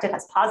space. In fact, it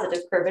has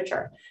positive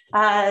curvature.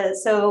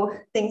 So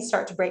things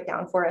start to break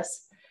down for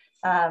us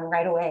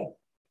right away.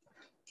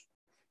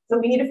 So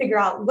we need to figure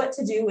out what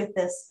to do with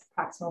this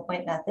proximal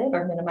point method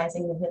or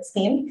minimizing movement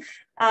scheme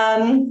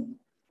when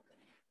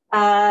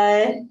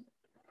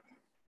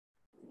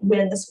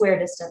the square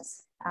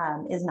distance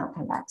is not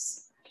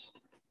convex.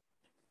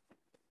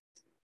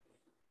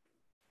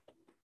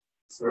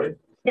 Sorry?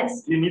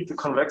 Yes. You need the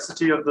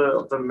convexity of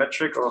the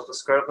metric or of the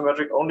square of the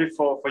metric only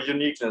for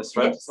uniqueness,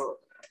 right? Yes. So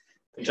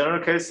in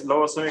general case,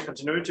 lower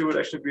semi-continuity would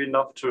actually be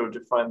enough to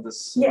define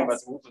this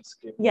movement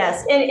scheme.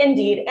 Yes,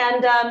 indeed.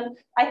 And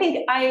I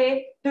think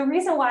the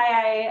reason why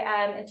I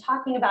am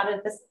talking about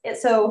it,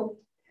 so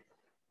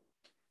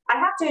I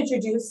have to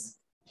introduce,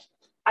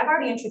 I've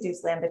already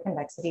introduced lambda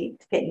convexity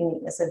to get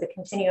uniqueness of the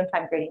continuum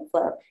time gradient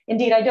flow.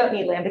 Indeed, I don't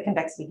need lambda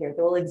convexity here.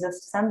 There will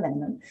exist some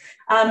minimum.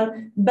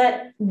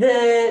 But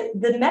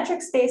the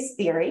metric space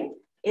theory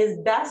is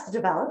best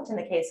developed in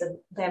the case of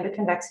lambda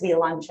convexity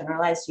along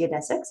generalized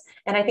geodesics.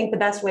 And I think the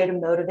best way to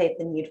motivate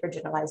the need for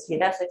generalized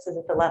geodesics is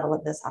at the level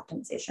of this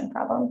optimization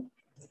problem.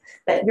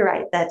 But you're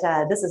right,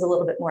 that this is a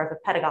little bit more of a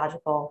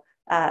pedagogical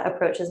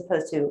approach as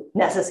opposed to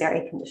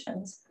necessary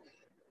conditions.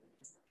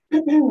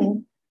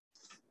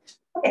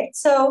 Okay,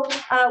 so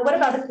what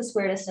about if the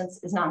square distance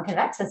is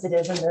non-convex, as it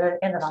is in the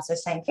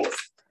Wasserstein case?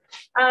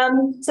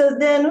 So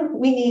then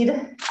we need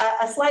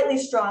a slightly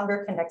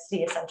stronger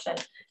convexity assumption.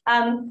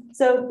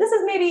 So this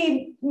is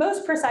maybe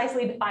most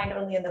precisely defined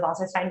only in the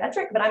Wasserstein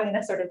metric, but I'm going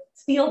to sort of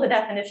steal the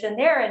definition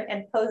there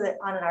and pose it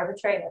on an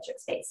arbitrary metric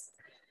space.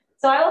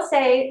 So I will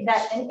say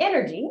that an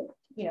energy,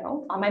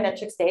 on my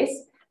metric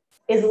space,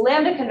 is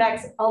lambda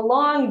convex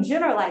along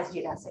generalized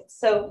geodesics.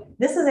 So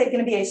this is going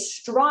to be a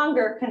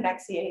stronger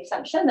convexity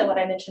assumption than what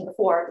I mentioned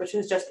before, which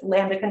was just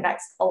lambda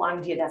convex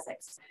along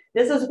geodesics.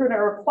 This is going to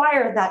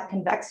require that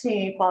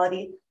convexity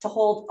inequality to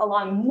hold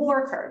along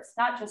more curves,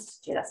 not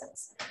just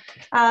geodesics.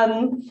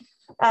 And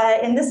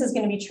this is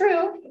going to be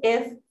true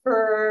if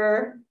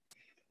for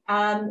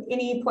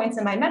any points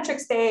in my metric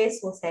space,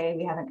 we'll say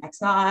we have an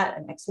x naught,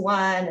 an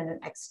x1, and an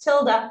x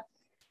tilde.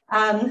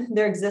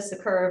 There exists a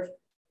curve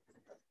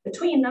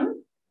between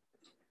them.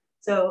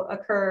 So a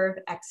curve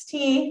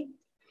xt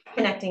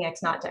connecting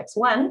x naught to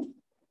x1.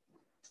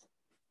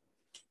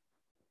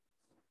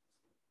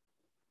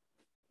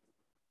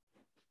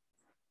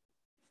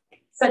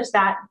 Such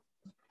that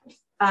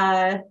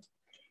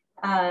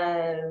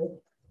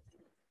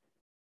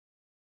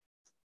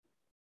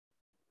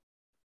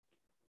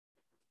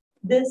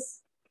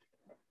this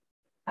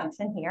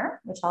function here,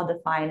 which I'll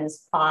define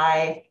as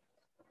phi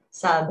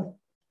sub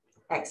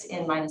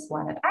xn minus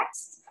 1 of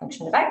x,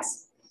 function of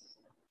x.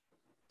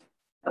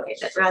 Okay,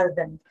 but rather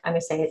than, I'm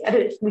going to say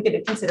it, we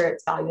could consider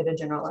its value at a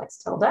general x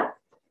tilde,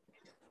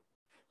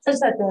 such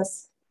that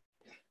this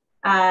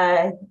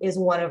is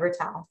 1 over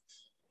tau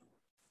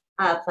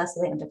plus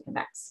lambda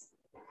convex.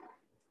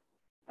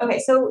 Okay,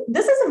 so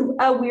this is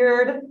a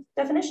weird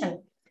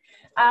definition.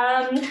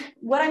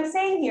 What I'm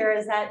saying here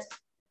is that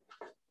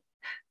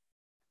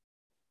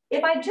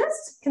if I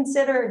just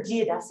consider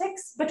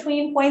geodesics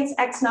between points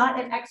x naught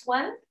and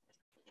x1,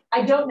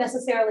 I don't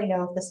necessarily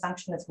know if this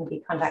function is going to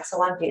be convex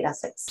along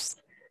geodesics.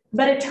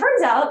 But it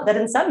turns out that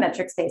in some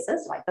metric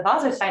spaces, like the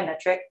Wasserstein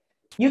metric,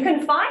 you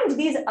can find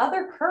these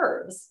other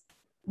curves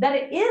that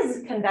it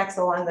is convex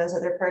along those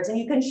other curves, and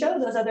you can show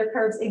those other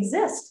curves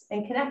exist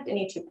and connect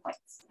any 2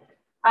 points.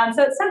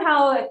 So it's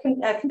somehow a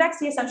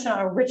convexity assumption on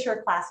a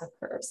richer class of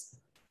curves.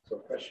 So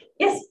question.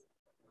 Yes?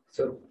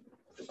 So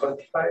to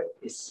quantify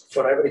is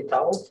for every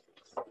tau?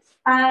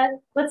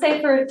 Let's say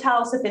for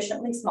tau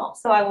sufficiently small.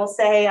 So I will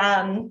say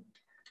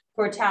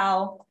for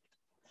tau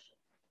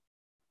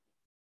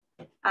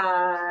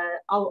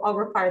I'll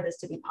require this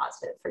to be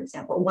positive, for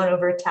example, 1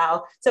 over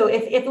tau. So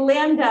if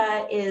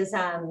lambda is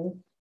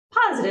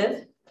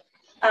positive,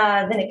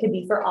 then it could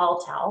be for all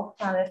tau.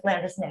 If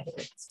lambda is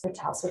negative, it's for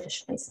tau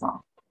sufficiently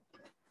small.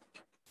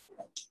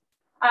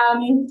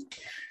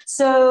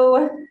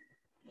 So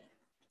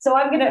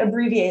I'm going to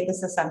abbreviate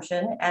this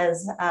assumption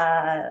as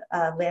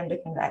lambda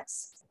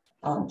convex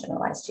on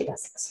generalized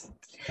geodesics.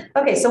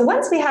 Okay, so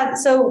once we have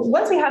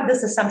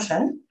this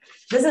assumption,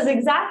 this is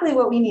exactly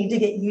what we need to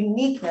get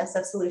uniqueness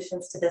of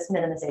solutions to this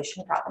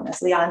minimization problem.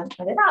 As Leon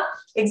pointed out,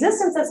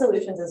 existence of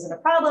solutions isn't a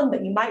problem,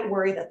 but you might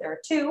worry that there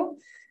are 2.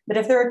 But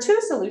if there are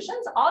 2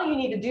 solutions, all you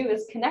need to do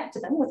is connect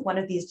them with one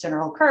of these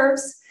general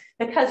curves.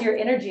 Because your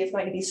energy is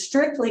going to be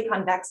strictly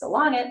convex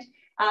along it,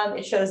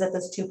 it shows that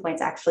those 2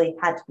 points actually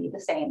had to be the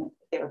same.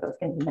 They were both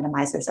going to be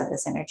minimizers of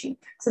this energy.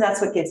 So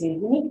that's what gives you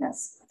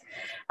uniqueness.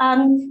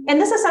 And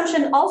this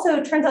assumption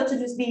also turns out to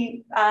just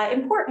be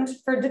important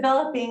for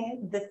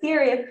developing the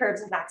theory of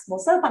curves of maximal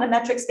slope on a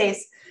metric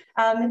space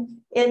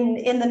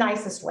in the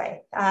nicest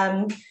way,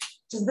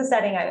 which is the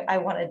setting I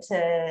wanted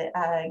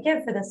to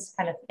give for this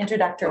kind of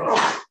introductory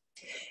talk.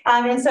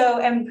 And so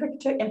in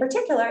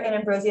particular, in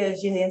Ambrosio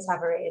Julien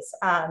Savare's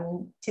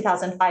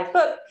 2005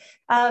 book,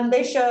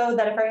 they show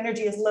that if our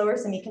energy is lower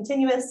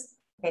semi-continuous,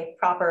 okay,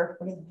 proper,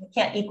 we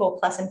can't equal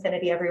plus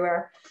infinity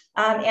everywhere,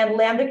 and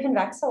lambda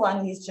convex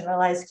along these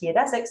generalized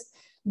geodesics,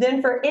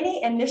 then for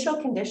any initial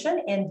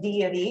condition in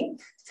D of E,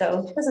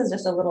 so this is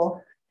just a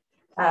little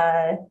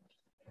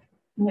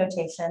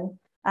notation.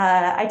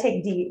 I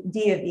take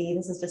D of E,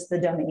 this is just the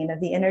domain of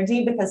the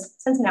energy, because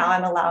since now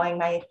I'm allowing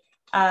my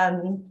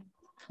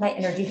my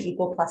energy to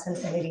equal plus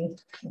infinity,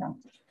 you know,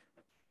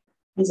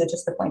 these are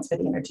just the points for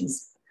the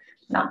energies,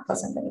 not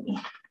plus infinity.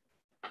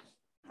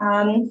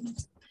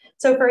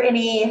 So for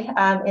any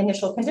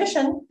initial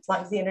condition, as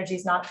long as the energy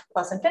is not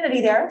plus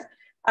infinity there,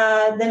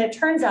 then it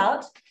turns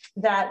out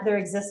that there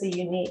exists a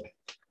unique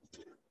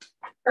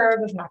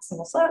curve of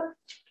maximal slope.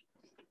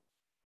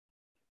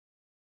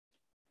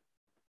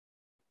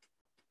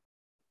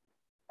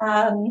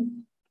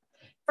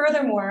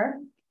 Furthermore,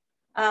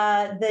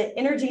 the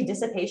energy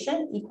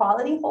dissipation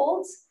equality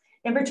holds.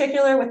 In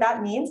particular, what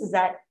that means is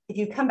that if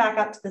you come back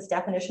up to this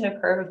definition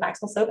of curve of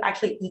maximal slope,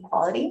 actually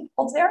equality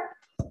holds there.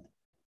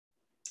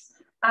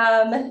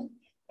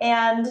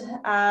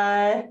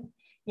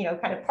 You know,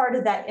 kind of part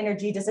of that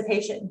energy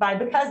dissipation,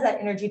 because that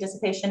energy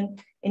dissipation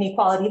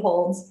inequality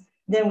holds,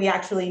 then we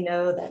actually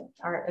know that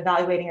our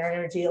evaluating our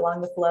energy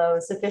along the flow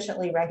is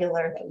sufficiently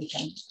regular that we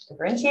can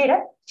differentiate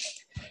it.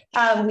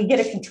 We get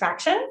a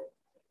contraction,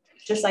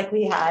 just like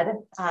we had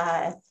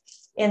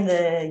in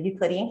the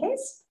Euclidean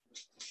case.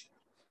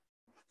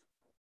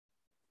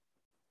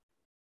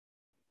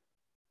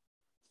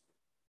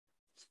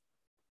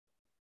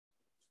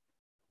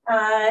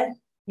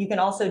 You can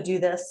also do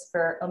this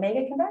for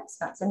omega convex,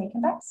 not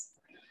semi-convex.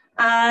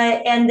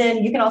 And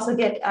then you can also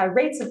get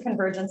rates of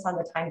convergence on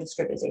the time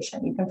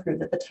discretization. You can prove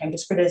that the time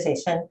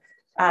discretization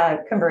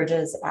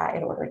converges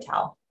in order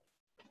tau.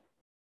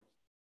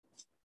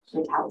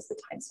 And tau is the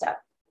time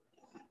step.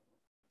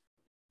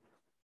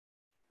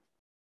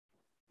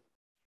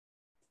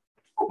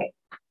 Okay.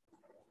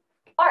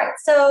 All right.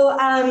 So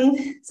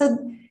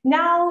so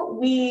now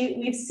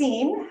we've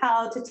seen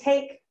how to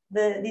take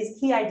these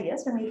key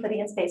ideas from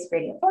Euclidean space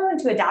gradient flow and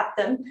to adapt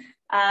them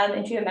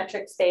into a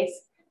metric space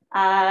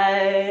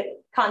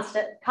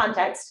constant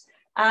context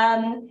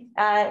and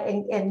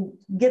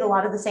get a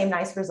lot of the same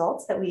nice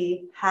results that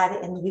we had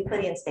in the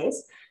Euclidean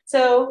space.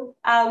 So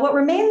what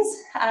remains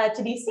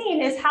to be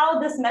seen is how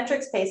this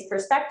metric space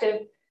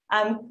perspective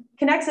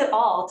connects it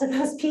all to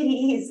those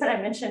PDEs that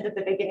I mentioned at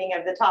the beginning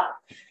of the talk.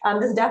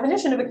 This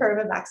definition of a curve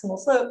of maximal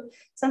slope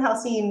somehow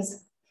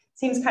seems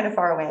kind of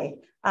far away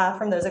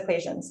from those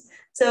equations.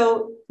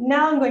 So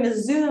now I'm going to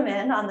zoom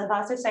in on the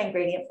Wasserstein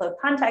gradient flow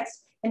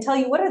context and tell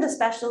you what are the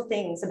special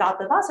things about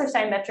the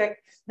Wasserstein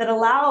metric that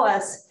allow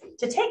us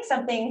to take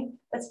something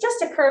that's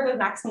just a curve of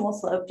maximal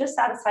slope, just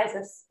satisfies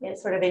this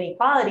sort of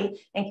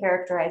inequality, and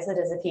characterize it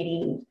as a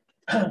PDE.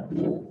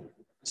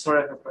 Sorry,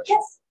 I have a question.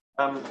 Yes.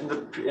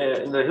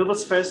 In the Hilbert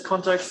space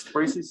context,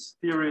 Bracy's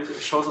theory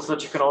shows us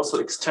that you can also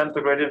extend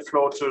the gradient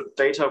flow to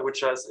data which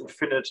has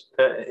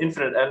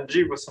infinite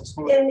energy with some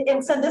smooth.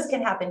 And so this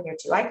can happen here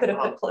too. I could have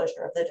put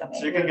closure of the domain.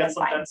 So you can get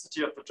some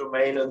density of the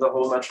domain in the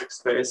whole metric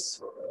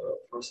space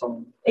for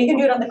some. You can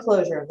do it on the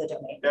closure of the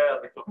domain. Yeah,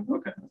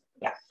 okay.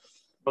 Yeah.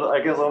 But I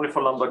guess only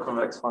for lambda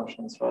convex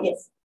functions, right?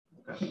 Yes.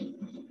 Okay.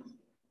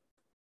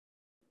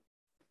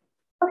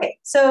 Okay,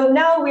 so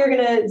now we're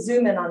going to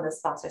zoom in on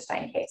this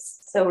Wasserstein case.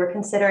 So we're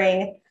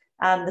considering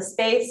the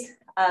space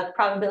of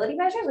probability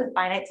measures with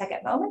finite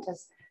second moment,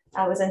 as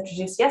was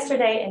introduced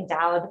yesterday,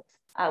 endowed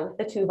with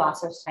the 2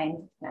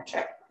 Wasserstein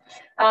metric.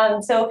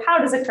 So how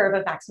does a curve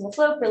of maximal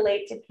slope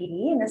relate to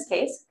PDE in this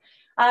case?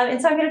 And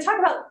so I'm going to talk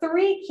about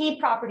 3 key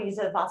properties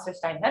of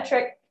Wasserstein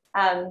metric,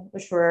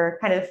 which were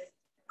kind of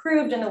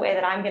proved in the way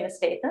that I'm going to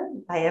state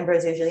them by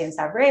Ambrosio Julien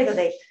Savare, though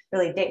they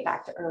really date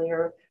back to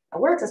earlier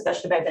works,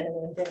 especially by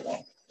Benjamin and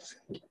Binley.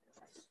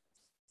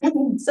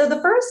 So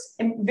the first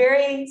and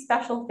very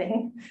special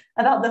thing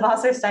about the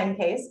Wasserstein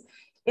case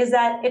is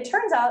that it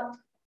turns out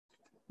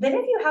that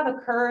if you have a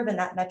curve in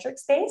that metric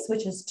space,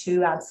 which is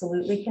 2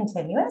 absolutely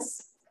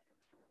continuous,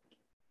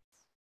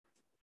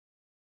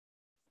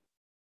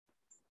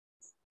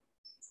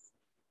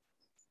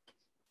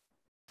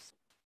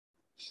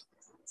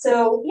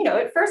 so,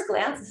 at first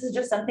glance, this is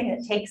just something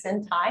that takes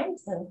in time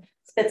and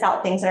spits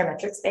out things in our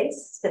metric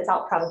space, spits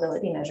out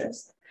probability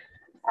measures.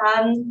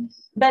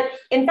 But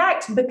in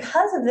fact,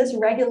 because of this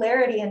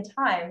regularity in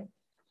time,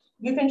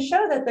 you can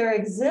show that there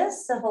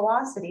exists a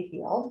velocity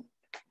field.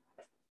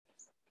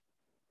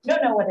 You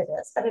don't know what it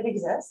is, but it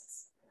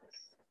exists,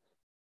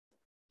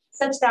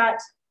 such that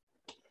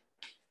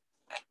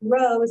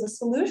rho is a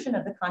solution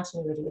of the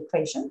continuity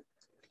equation.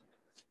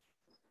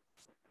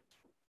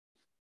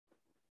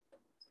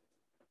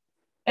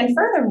 And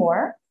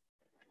furthermore,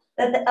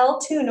 that the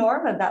L2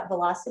 norm of that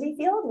velocity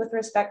field with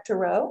respect to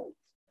rho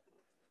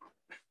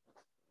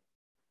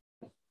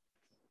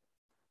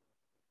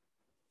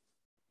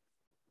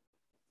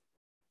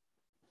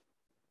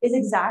is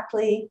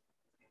exactly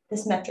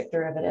this metric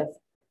derivative.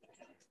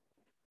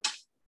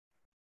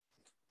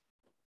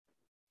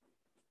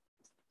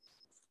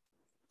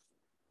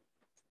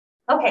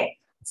 Okay,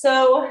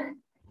 so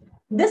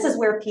this is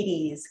where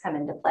PDEs come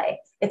into play.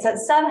 It's that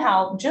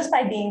somehow, just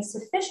by being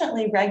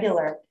sufficiently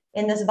regular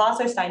in this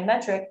Wasserstein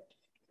metric,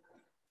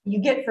 you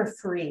get for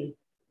free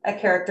a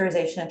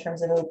characterization in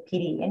terms of a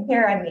PDE. And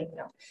here, I mean,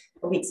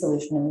 a weak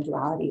solution in the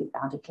duality of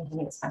bounded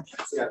continuous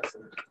functions.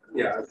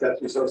 Yeah,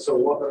 exactly. So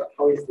what,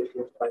 how is it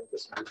to find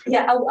this solution?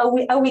 Yeah,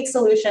 a weak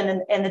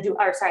solution in the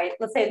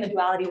let's say in the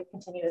duality of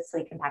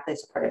continuously compactly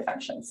supported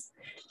functions.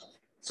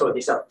 So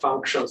these are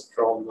functions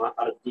from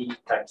RD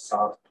times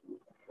R.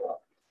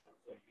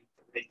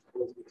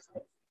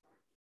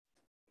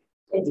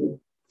 Indeed.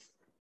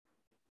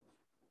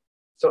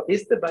 So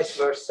is the vice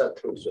versa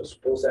true? So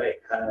suppose I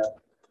have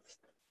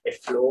a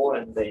flow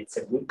and it's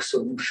a weak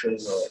solution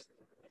of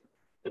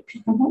the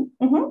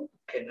PDE.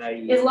 Can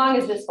I? As long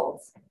as this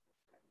holds.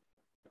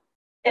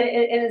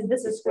 And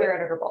this is square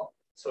integrable.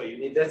 So you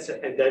need that,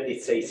 and then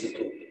it's easy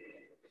to.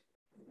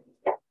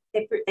 Yeah,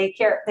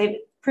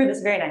 they prove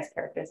this very nice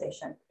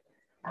characterization.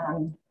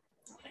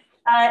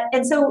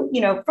 And so,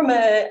 from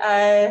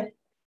a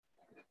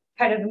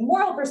kind of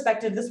moral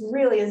perspective, this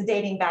really is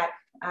dating back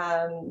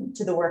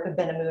to the work of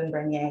Benamou and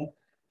Bernier.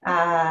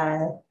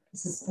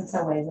 This is in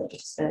some ways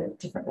just a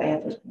different way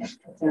of looking at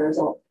the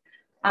result.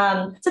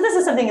 So this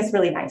is something that's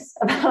really nice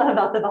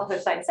about the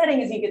Wasserstein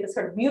setting, is you get this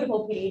sort of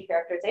beautiful PDE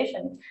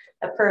characterization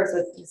of curves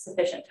with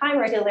sufficient time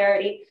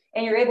regularity,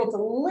 and you're able to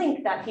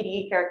link that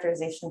PDE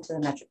characterization to the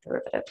metric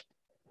derivative.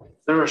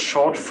 Is there a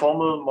short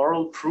formal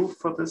moral proof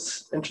for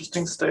this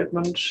interesting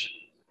statement?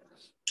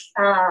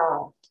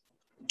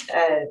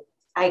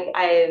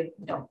 I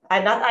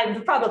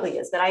probably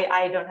is, but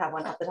I don't have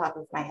one off the top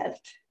of my head.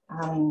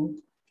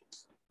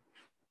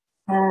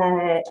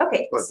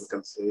 Okay. But we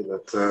can say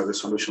that the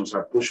solutions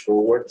are pushed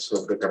forward,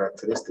 so the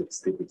characteristics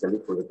typically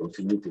for the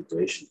continuity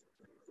equation.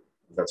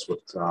 That's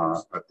what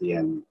at the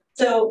end.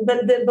 So,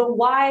 but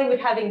why would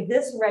having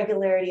this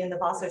regularity in the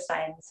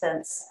Wasserstein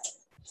sense?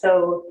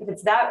 So if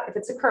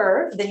it's a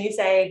curve, then you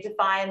say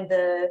define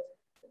the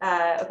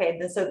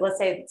so let's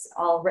say it's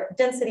all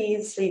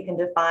densities, so you can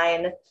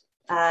define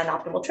an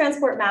optimal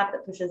transport map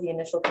that pushes the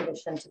initial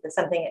condition to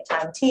something at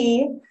time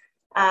t.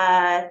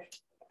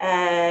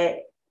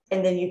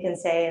 And then you can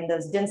say, and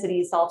those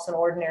densities solve some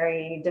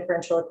ordinary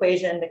differential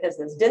equation because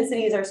those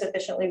densities are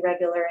sufficiently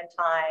regular in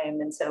time.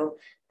 And so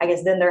I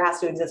guess then there has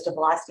to exist a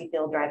velocity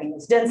field driving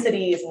those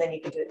densities, and then you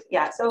can do it.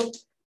 Yeah, so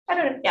I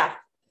don't know. Yeah,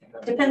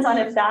 depends on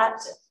if that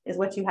is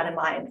what you had in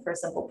mind for a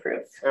simple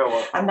proof. Oh,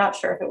 well. I'm not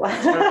sure if it was.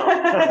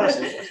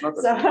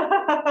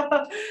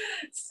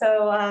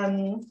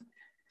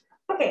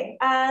 Okay,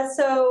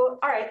 so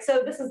all right,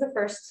 so this is the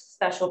first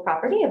special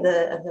property of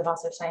the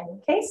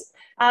Wasserstein case.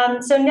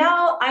 So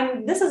now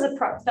this is a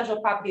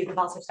special property of the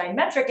Wasserstein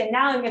metric, and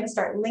now I'm going to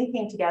start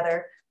linking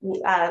together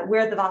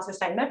where the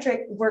Wasserstein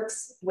metric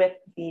works with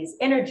these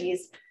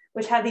energies,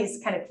 which have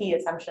these kind of key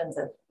assumptions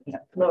of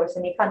lower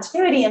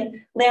semi-continuity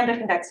and lambda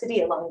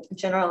convexity along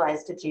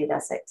generalized to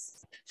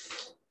geodesics.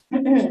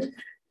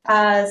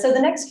 So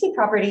the next key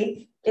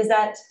property is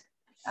that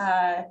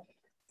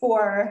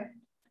for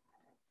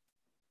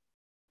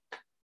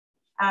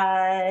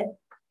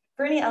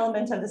any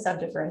element of the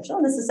subdifferential,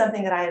 and this is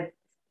something that I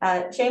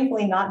have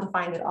shamefully not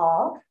defined at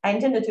all. I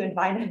intended to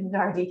define it in the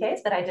RD case,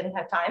 but I didn't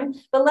have time.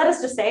 But let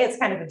us just say it's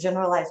kind of a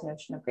generalized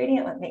notion of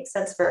gradient that makes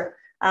sense for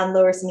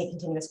lower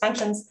semi-continuous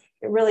functions.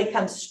 It really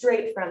comes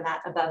straight from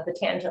that above the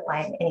tangent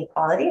line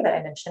inequality that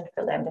I mentioned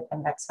for lambda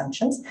convex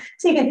functions.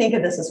 So you can think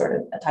of this as sort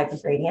of a type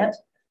of gradient.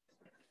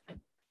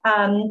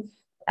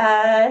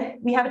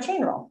 We have a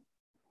chain rule.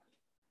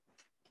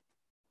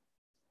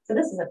 So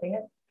this is something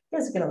that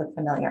is going to look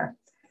familiar.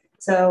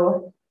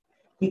 So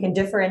you can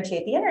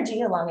differentiate the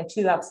energy along a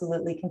 2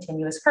 absolutely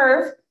continuous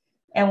curve.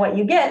 And what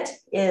you get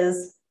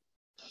is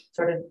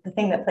sort of the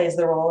thing that plays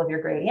the role of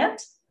your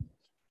gradient.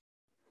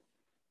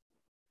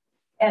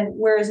 And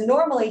whereas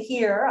normally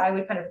here, I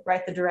would kind of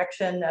write the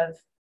direction of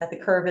that the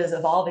curve is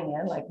evolving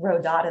in, like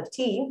rho dot of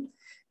t.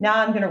 Now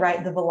I'm going to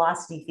write the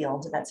velocity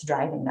field that's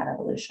driving that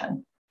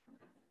evolution.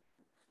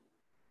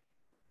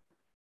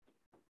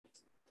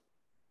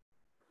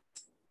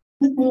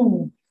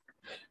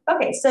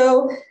 Okay,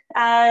 so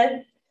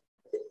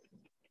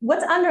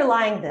what's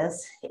underlying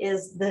this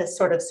is the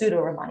sort of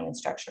pseudo-Riemannian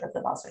structure of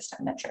the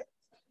Wasserstein metric,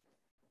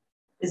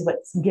 is what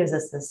gives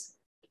us this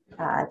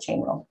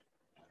chain rule.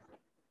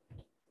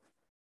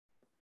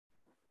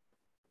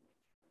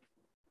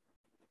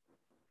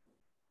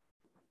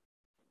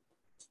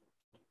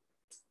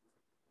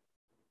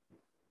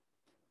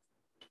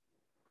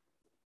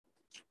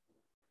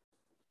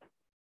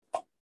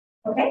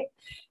 Okay,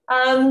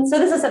 so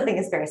this is something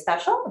that's very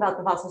special about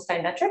the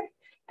Wasserstein metric.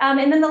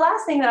 And then the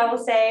last thing that I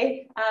will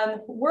say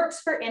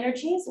works for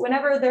energies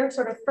whenever their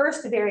sort of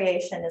first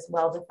variation is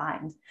well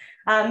defined.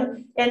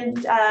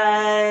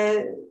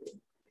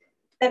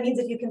 That means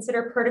if you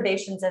consider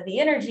perturbations of the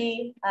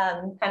energy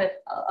kind of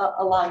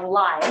along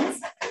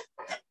lines,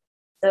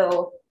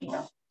 so, you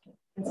know,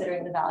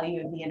 considering the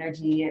value of the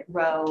energy at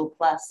rho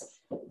plus,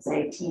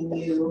 say, T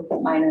mu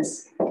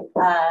minus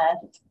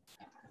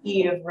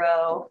E of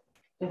rho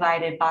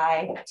divided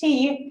by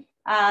T,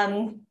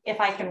 if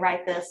I can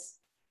write this,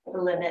 the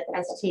limit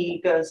as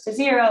T goes to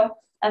 0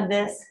 of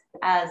this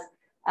as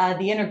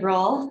the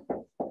integral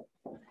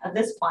of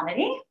this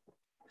quantity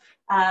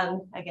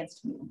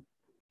against mu.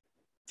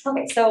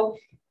 Okay, so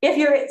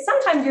if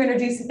sometimes your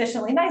energy is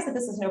sufficiently nice that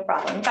this is no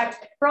problem. In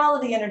fact, for all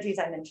of the energies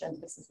I mentioned,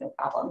 this is no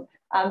problem.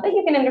 But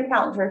you can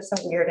account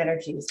some weird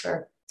energies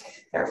where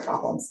there are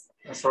problems.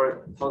 Sorry,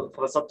 for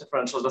the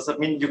subdifferential, does that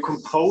mean you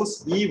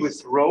compose E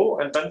with rho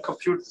and then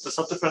compute the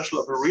subdifferential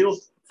of a real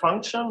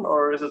function,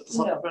 or is it the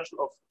subdifferential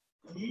of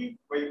E?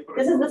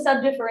 This is the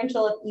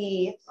subdifferential of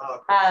E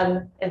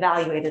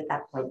evaluated at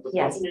that point. But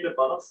yes. Don't you need a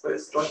balance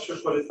phase structure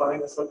for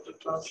defining a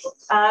subdifferential?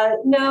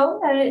 No,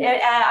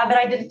 but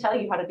I didn't tell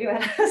you how to do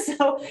it.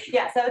 So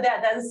yeah, so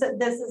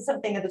this is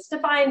something that's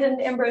defined in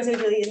Ambrosio,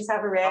 Julie, and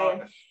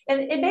Savary, and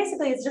it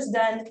basically is just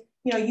done,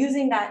 you know,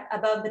 using that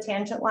above the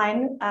tangent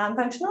line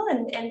functional,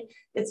 and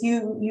it's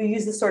you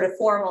use this sort of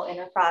formal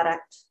inner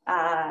product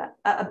for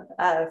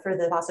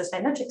the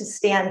Wasserstein metric to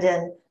stand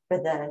in for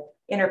the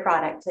inner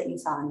product that you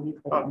saw in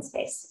Euclidean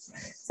space.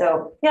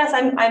 So yes,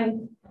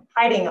 I'm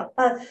hiding a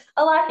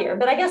lot here,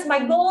 but I guess my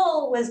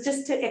goal was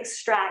just to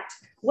extract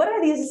what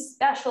are these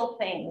special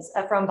things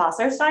from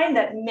Wasserstein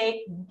that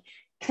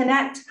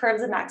connect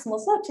curves of maximal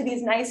slope to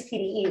these nice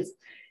PDEs.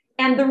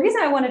 And the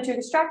reason I wanted to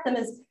extract them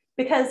is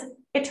because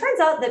it turns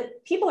out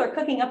that people are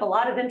cooking up a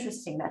lot of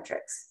interesting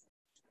metrics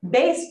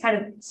based kind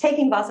of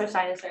taking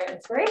Wasserstein as their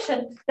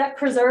inspiration that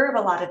preserve a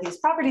lot of these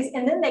properties,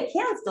 and then they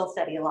can still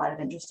study a lot of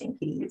interesting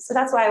PDEs. So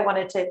that's why I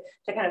wanted to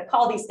kind of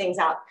call these things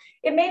out.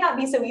 It may not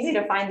be so easy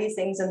to find these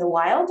things in the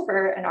wild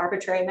for an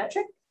arbitrary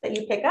metric that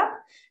you pick up,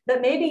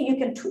 but maybe you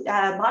can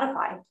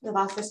modify the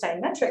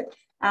Wasserstein metric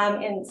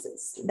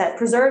that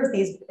preserves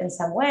these in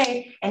some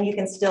way, and you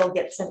can still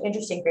get some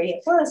interesting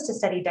gradient flows to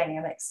study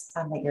dynamics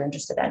that you're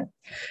interested in.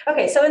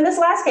 Okay, so in this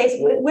last case,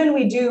 when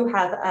we do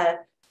have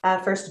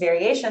a first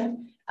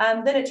variation,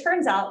 then it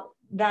turns out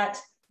that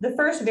the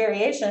first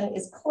variation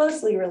is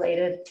closely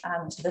related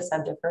to the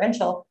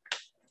subdifferential.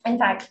 In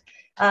fact,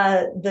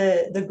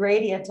 the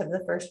gradient of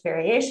the first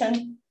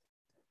variation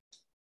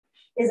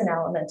is an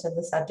element of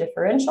the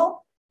subdifferential.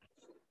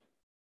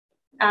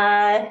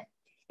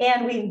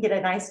 And we get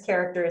a nice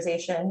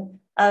characterization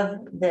of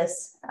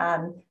this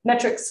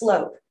metric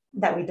slope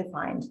that we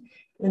defined.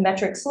 The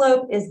metric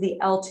slope is the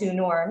L2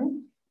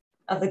 norm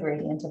of the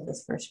gradient of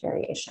this first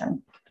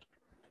variation.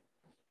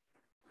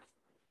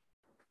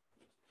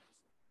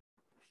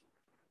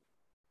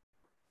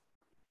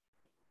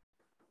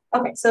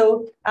 Okay,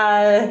 so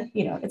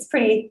you know, it's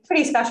pretty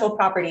special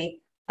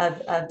property of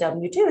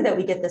W2 that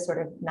we get this sort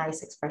of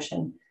nice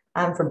expression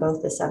for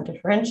both the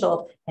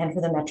subdifferential and for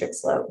the metric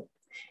slope.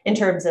 In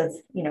terms of,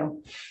 you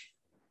know,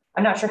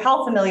 I'm not sure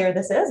how familiar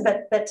this is,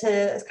 but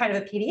to kind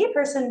of a PDE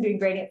person doing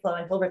gradient flow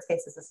in Hilbert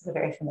spaces, this is a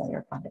very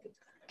familiar quantity.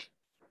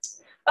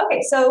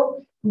 Okay,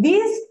 so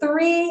these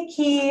three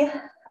key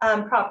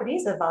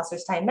properties of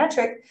Wasserstein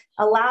metric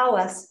allow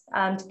us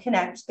to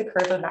connect the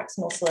curve of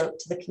maximal slope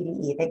to the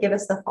PDE. They give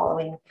us the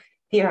following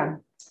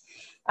theorem.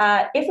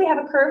 If we have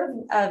a curve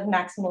of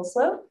maximal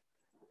slope,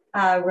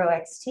 rho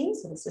xt,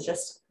 so this is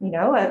just, you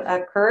know,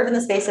 a curve in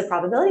the space of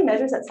probability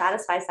measures that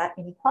satisfies that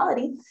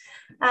inequality,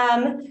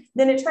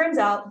 then it turns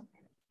out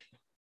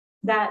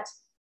that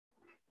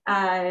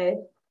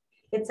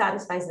it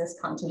satisfies this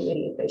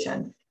continuity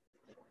equation.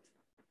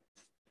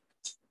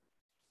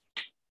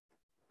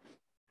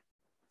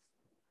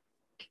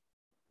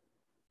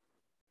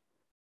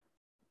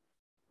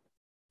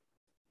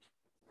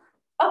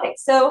 Okay,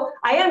 so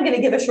I am going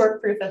to give a short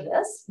proof of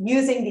this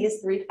using these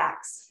three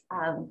facts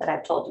that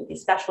I've told you,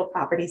 these special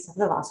properties of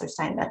the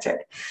Wasserstein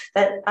metric.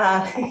 But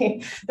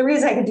the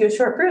reason I can do a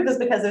short proof is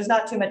because there's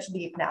not too much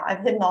deep now.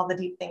 I've hidden all the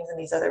deep things in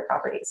these other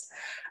properties.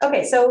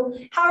 Okay, so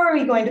how are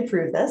we going to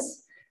prove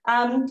this?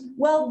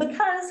 Well,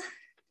 because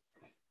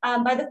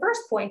by the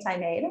first point I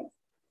made,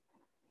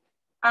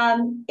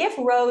 if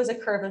rho is a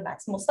curve of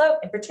maximal slope,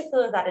 in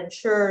particular, that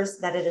ensures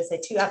that it is a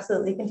two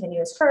absolutely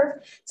continuous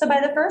curve. So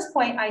by the first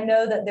point, I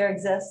know that there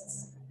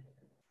exists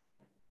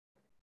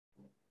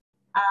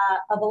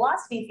a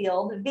velocity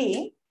field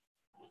V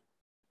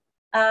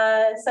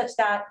such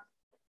that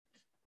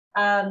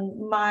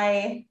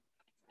my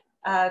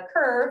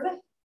curve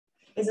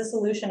is a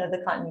solution of the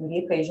continuity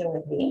equation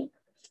with V,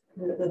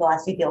 the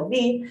velocity field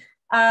V.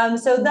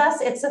 So thus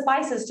it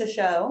suffices to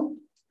show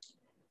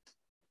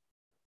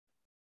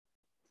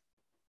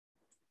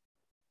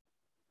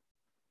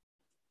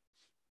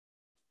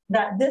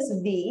that this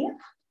V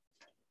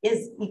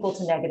is equal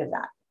to negative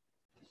that.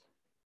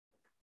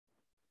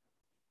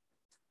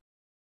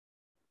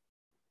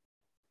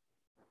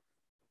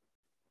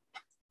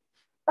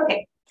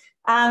 Okay.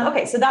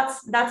 Okay, so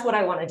that's what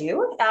I want to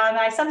do.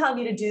 I somehow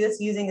need to do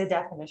this using the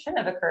definition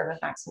of a curve of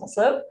maximal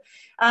slope.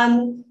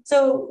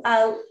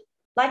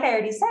 Like I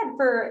already said,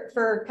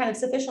 for kind of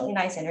sufficiently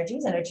nice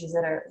energies that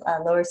are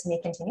lower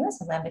semi-continuous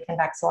and lambda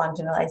convex along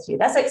generalized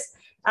geodesics,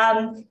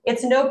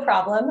 it's no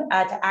problem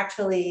to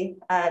actually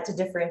to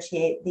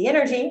differentiate the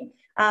energy.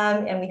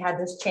 And we had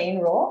this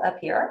chain rule up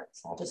here.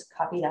 So I'll just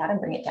copy that and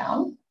bring it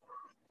down.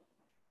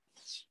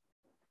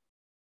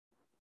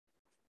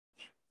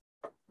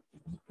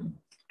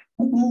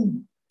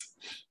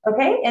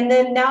 Okay, and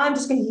then now I'm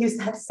just going to use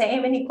that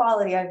same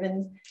inequality I've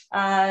been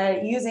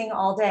using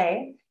all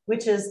day,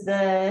 which is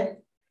the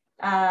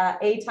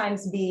a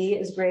times b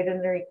is greater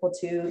than or equal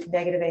to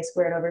negative a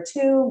squared over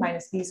 2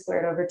 minus b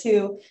squared over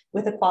 2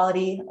 with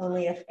equality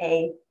only if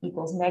a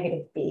equals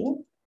negative b.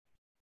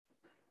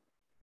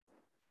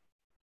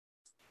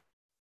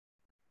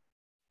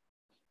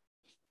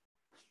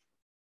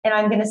 And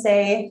I'm going to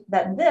say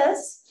that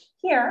this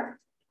here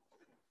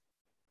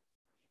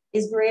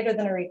is greater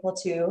than or equal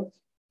to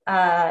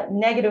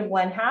negative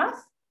 1/2.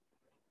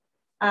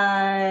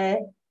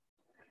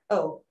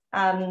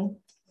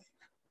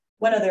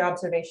 One other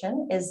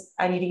observation is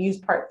I need to use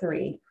part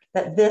 3,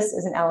 that this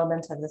is an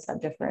element of the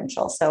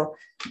subdifferential. So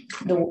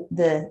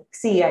the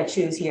C I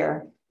choose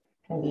here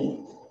can be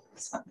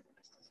this one.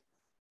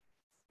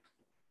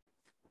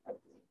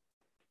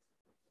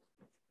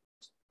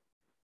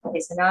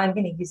 Okay, so now I'm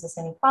going to use this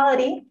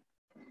inequality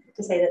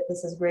to say that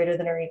this is greater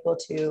than or equal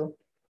to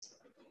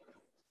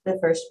the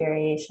first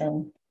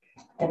variation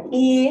of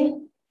E,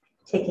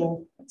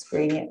 taking its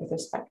gradient with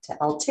respect to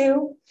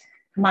L2,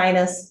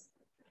 minus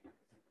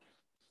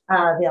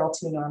the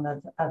L2 norm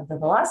of the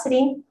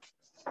velocity.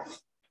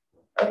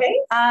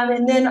 Okay,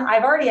 and then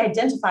I've already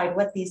identified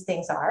what these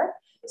things are.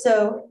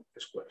 So,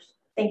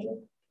 thank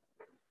you.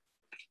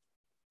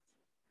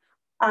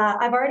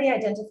 I've already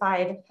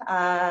identified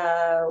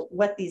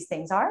what these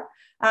things are.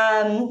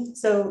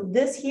 So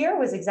this here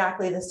was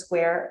exactly the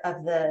square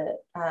of the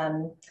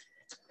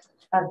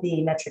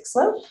metric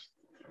slope.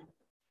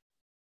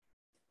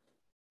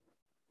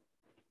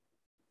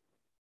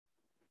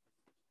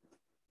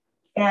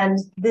 And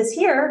this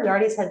here, we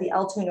already said the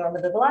L2 norm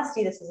of the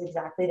velocity. This is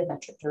exactly the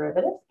metric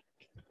derivative.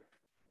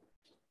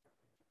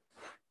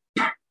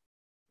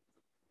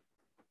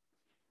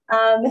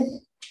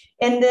 And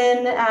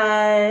then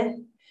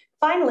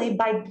finally,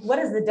 what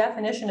is the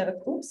definition of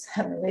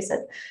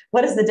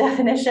what is the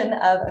definition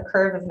of a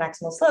curve of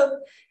maximal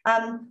slope?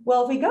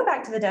 Well, if we go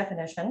back to the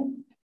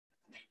definition,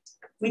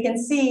 we can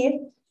see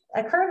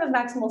a curve of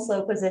maximal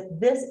slope was if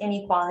this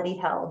inequality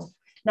held.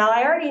 Now,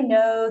 I already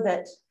know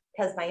that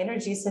because my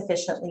energy is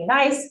sufficiently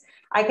nice,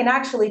 I can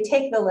actually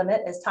take the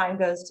limit as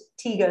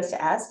t goes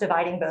to s,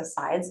 dividing both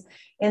sides.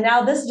 And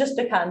now this just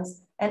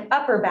becomes an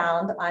upper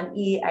bound on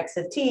E x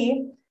of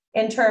t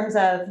in terms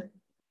of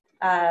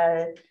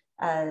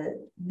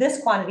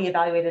this quantity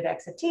evaluated at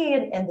x of t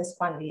and this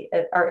quantity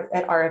at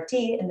r of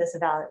t and this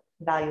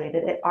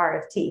evaluated at r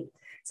of t.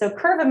 So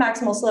curve of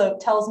maximal slope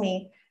tells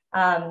me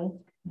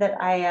that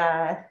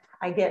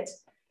I get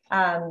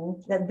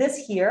that this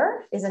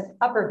here is an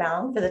upper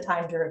bound for the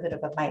time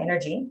derivative of my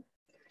energy.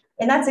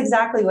 And that's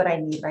exactly what I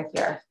need right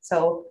here.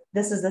 So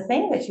this is the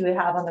thing that you would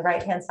have on the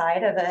right-hand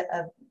side of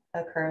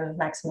a curve of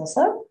maximal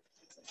slope.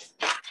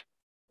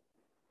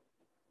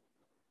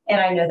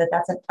 And I know that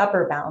that's an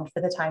upper bound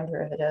for the time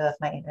derivative of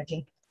my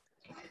energy.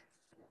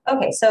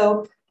 Okay,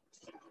 so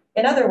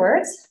in other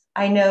words,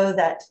 I know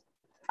that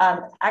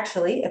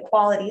actually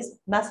equalities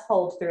must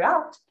hold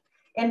throughout.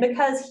 And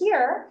because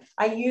here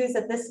I use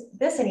that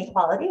this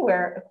inequality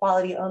where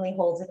equality only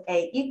holds if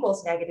A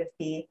equals negative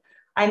B,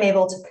 I'm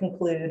able to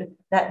conclude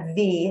that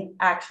V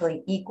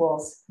actually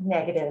equals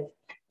negative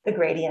the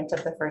gradient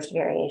of the first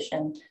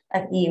variation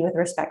of E with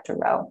respect to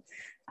rho.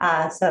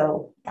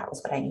 So that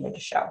was what I needed to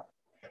show.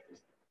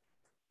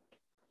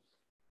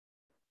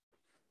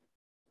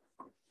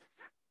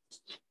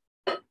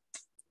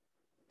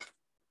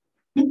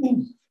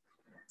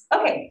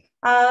 Okay,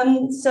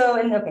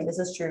 okay, this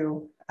is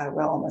true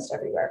rho almost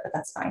everywhere, but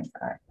that's fine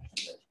for our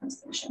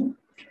translation.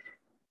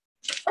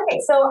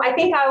 Okay, so I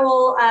think I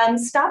will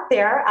stop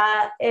there.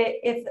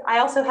 If I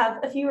also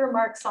have a few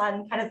remarks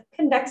on kind of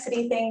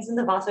convexity things in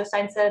the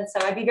Wasserstein sense,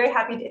 so I'd be very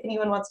happy if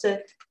anyone wants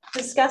to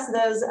discuss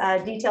those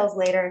details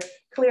later.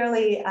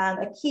 Clearly,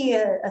 a key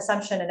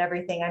assumption in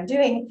everything I'm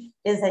doing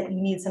is that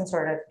you need some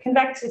sort of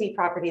convexity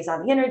properties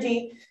on the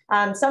energy.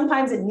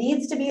 Sometimes it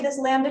needs to be this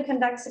lambda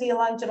convexity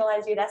along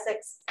generalized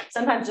geodesics.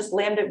 Sometimes just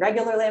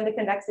regular lambda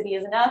convexity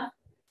is enough.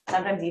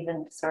 Sometimes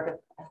even sort of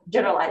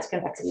generalized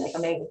convexity, like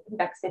omega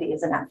convexity,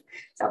 is enough.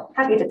 So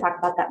happy to talk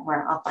about that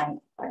more offline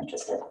if you're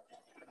interested.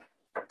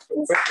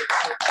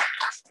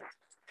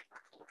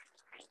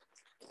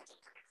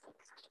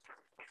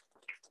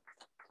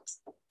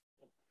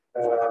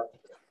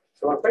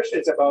 So my question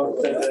is about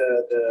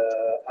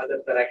the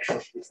other direction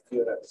of this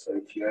theorem. So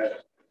if you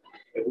have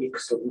a weak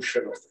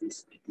solution of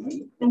this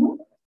PDE,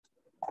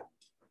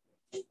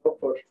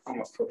 for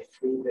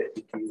free that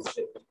it is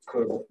a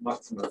curve of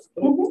maximal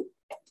flow.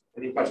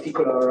 And in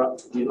particular,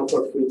 you know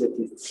for free that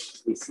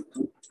it's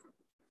AC2.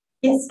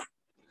 Yes.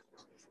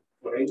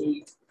 For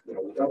any,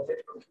 without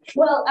that condition.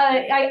 Well,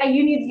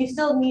 you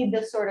still need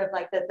this sort of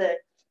like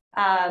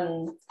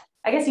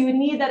I guess you would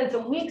need that it's a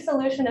weak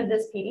solution of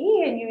this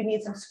PDE, and you would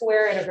need some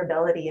square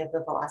integrability of the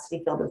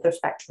velocity field with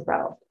respect to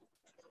rho.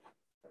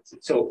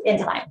 So in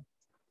time.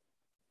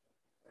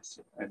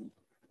 And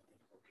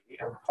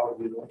how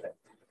do you know that?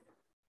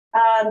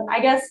 I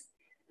guess.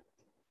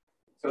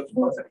 So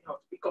suppose that, to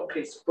be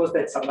concrete, suppose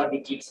that somebody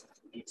gives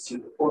you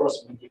the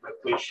porous medium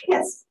equation.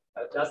 Yes.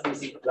 Does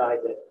this imply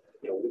that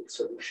weak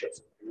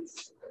solutions?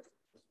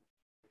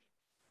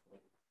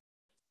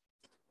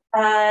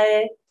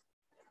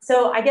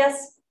 So I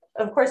guess,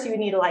 of course, you would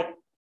need to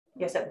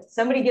so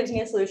somebody gives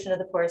me a solution of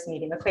the porous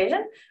medium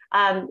equation.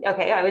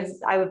 Okay,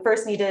 I would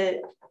first need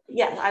to,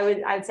 I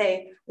would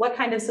say, what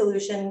kind of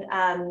solution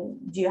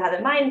do you have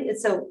in mind?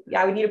 So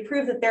I would need to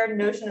prove that their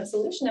notion of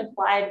solution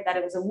implied that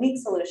it was a weak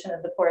solution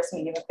of the porous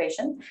medium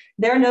equation.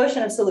 Their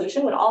notion of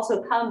solution would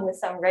also come with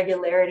some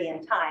regularity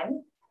in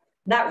time.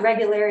 That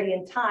regularity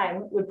in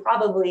time would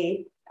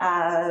probably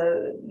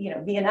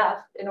be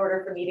enough in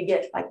order for me to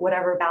get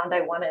whatever bound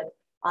I wanted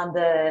on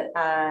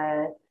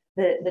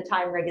the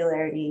time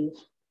regularity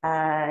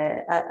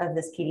of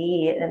this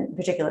PDE. In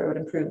particular, it would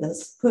improve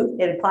this.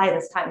 It apply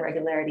this time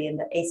regularity in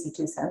the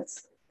AC2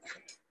 sense.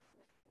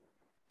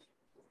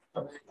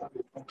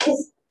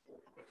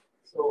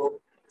 So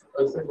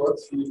I think what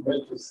he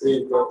meant to say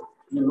is that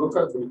you look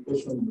at the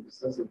equation in the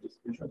sense of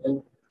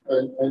distribution,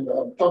 and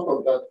on top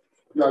of that,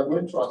 you are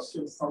going to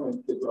assume some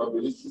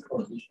integrability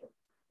condition.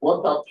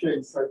 What appears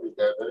inside the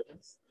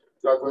divergence,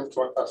 you are going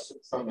to assume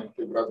some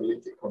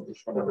integrability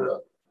condition of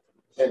that.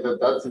 And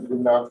that is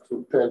enough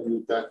to tell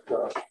you that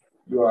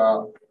you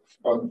are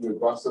on the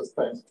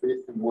Wasserstein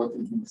space and what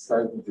is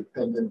inside the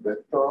dependent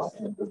vector,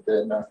 and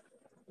then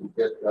you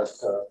get that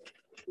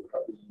you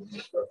have a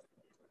unique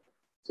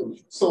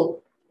solution.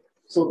 So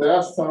there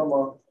are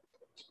some.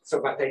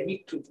 But I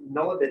need to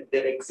know that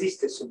there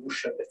exists a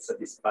solution that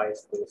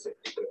satisfies those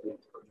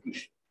integrability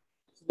conditions.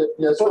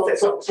 Yeah,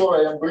 so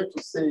I am going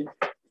to say,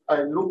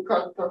 I look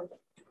at the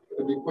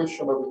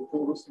equation of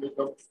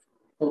the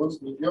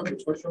porous medium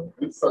equation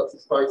which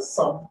satisfies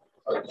some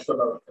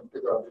additional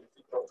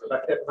integrability.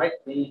 But there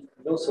might be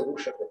no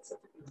solution that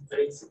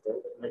satisfies it. There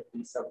might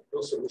be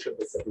no solution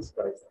that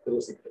satisfies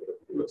those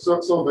integrability.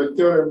 So the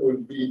theorem will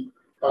be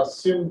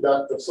assume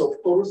that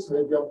porous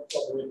medium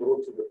will go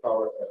to the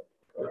power n.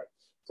 Right?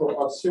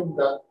 So assume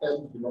that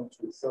n belongs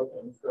to a certain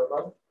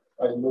interval.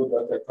 I know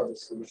that I have a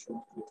solution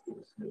to the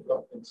porous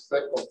medium. And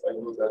second, I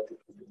know that it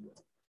will be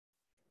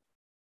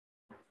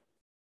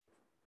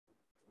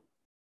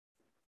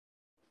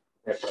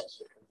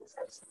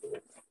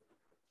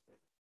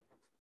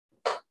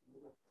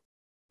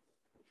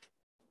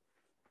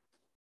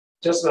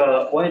Just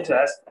wanted to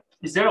ask,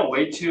 is there a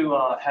way to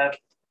have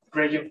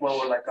gradient flow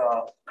or like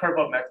a curve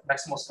of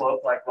maximal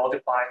slope, like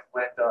well-defined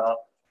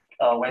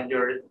when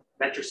your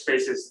metric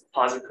space is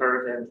positive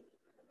curve and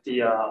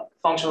the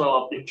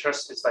functional of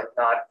interest is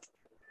not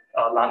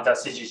lambda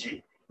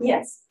CGG?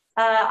 Yes.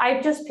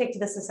 I've just picked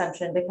this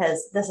assumption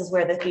because this is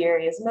where the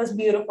theory is most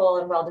beautiful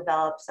and well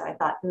developed. So I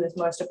thought it was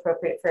most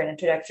appropriate for an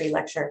introductory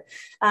lecture.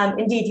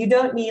 Indeed, you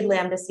don't need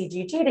lambda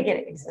CGG to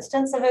get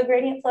existence of a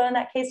gradient flow in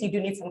that case. You do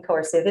need some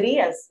coercivity,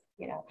 as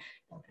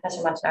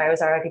Professor Montanaro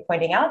was already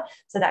pointing out.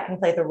 So that can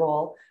play the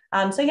role.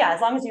 So yeah,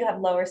 as long as you have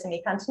lower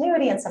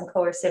semi-continuity and some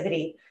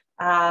coercivity,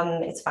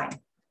 it's fine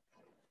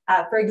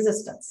for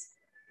existence.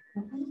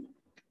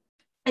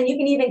 And you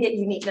can even get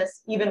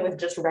uniqueness even with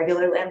just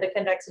regular lambda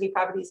convexity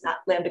properties, not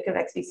lambda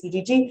convexity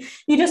CGG.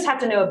 You just have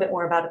to know a bit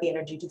more about the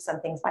energy, do some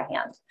things by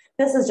hand.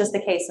 This is just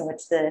the case in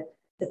which the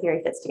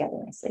theory fits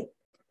together nicely.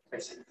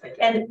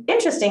 And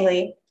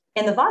interestingly,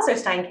 in the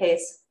Wasserstein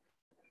case,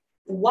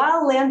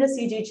 while lambda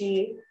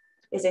CGG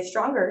is a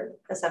stronger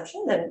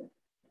assumption than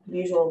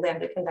usual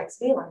lambda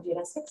convexity along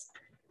geodesics,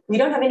 we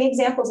don't have any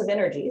examples of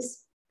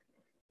energies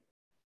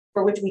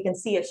for which we can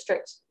see a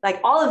strict, like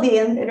all of the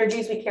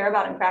energies we care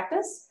about in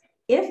practice,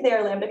 if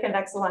they're lambda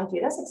convex along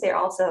geodesics, they're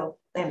also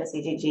lambda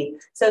CGG.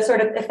 So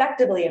sort of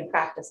effectively in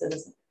practice,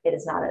 it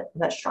is not a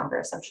much stronger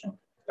assumption.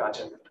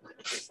 Gotcha.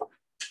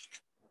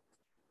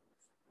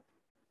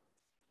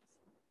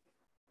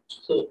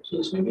 So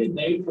this may be a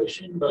naive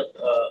question, but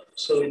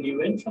so when you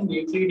went from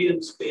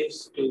Euclidean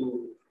space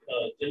to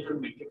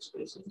general metric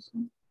spaces,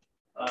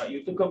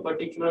 you took a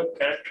particular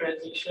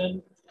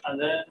characterization,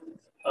 and then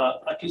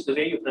at least the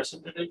way you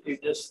presented it, you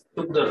just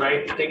took the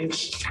right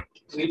things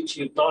which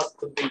you thought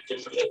could be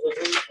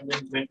generalizable, and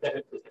then went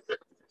ahead with it.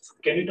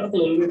 Can you talk a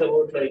little bit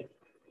about like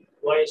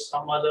why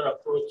some other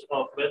approach,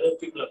 or whether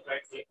people have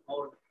tried like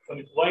more? I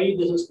mean, why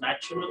this is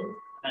natural,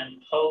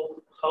 and how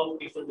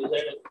people decide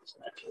that it's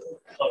natural,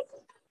 or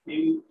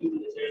people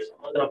decide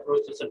some other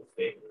approaches and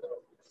fail?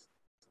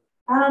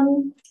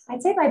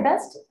 I'd say my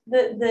best,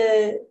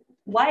 the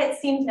why it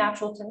seems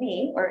natural to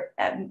me, or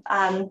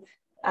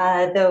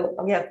though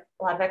we have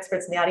a lot of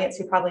experts in the audience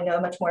who probably know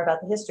much more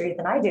about the history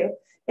than I do,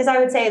 is I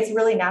would say it's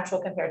really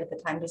natural compared to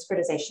the time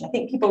discretization. I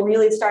think people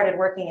really started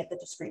working at the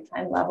discrete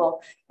time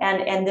level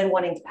and then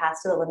wanting to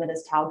pass to the limit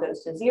as tau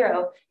goes to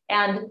 0.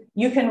 And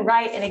you can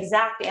write an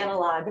exact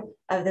analog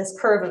of this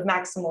curve of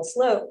maximal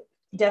slope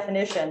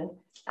definition,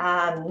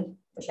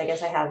 which I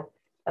guess I have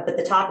up at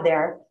the top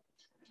there.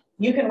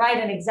 You can write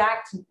an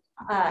exact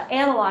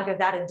analog of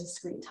that in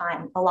discrete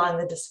time along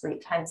the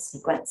discrete time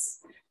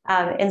sequence.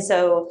 And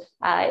so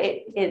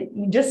it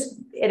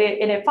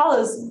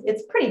follows,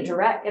 it's pretty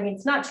direct. I mean,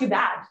 it's not too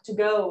bad to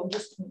go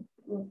just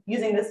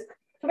using this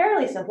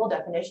fairly simple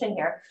definition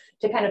here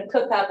to kind of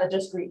cook up a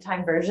discrete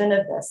time version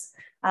of this.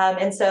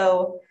 And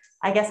so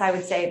I guess I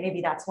would say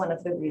maybe that's one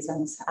of the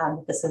reasons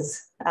this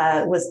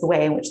was the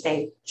way in which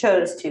they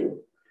chose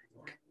to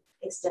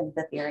extend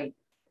the theory.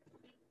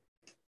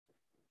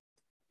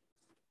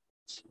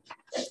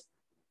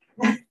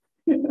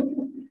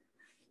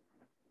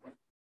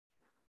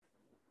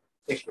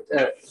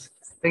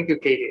 Thank you,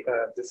 Katie.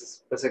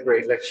 This was a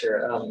great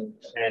lecture.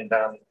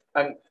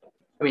 I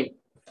mean,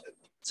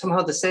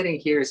 somehow the setting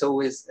here is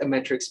always a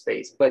metric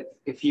space, but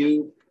if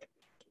you,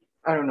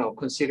 I don't know,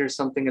 consider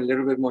something a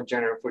little bit more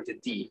general for the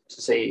D,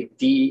 to say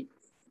D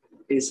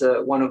is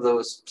one of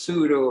those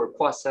pseudo or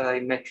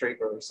quasi-metric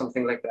or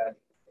something like that,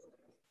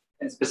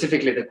 and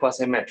specifically the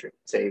quasi-metric,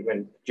 say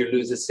when you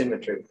lose a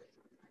symmetry.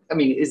 I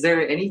mean, is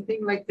there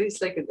anything like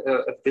this, like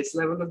at this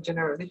level of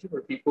generality,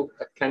 where people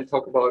can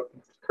talk about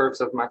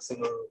curves of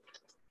maximal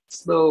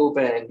slope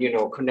and, you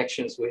know,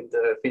 connections with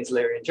the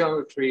Finslerian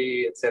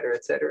geometry, et cetera,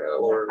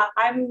 or?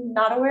 I'm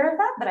not aware of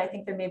that, but I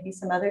think there may be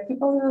some other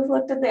people who have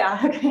looked at the,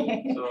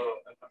 okay. So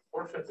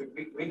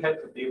unfortunately, we had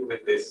to deal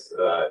with this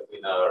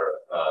in our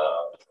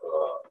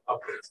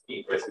upwind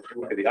scheme. Whereas if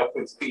you look at the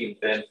upwind scheme,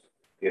 then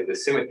the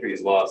symmetry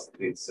is lost.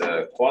 It's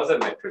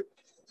quasi-metric.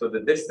 So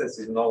the distance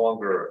is no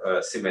longer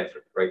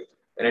symmetric, right?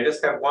 And I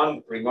just have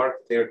one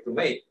remark there to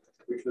make,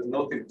 which was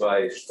noted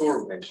by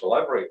Sturm and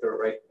collaborator,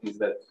 right? Is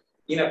that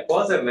in a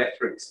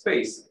quasi-metric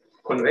space,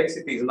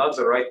 convexity is not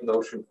the right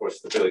notion for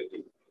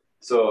stability.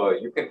 So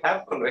you can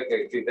have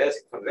convexity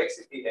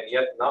and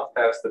yet not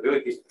have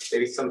stability.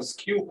 There is some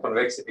skew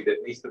convexity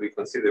that needs to be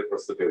considered for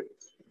stability.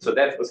 So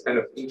that was kind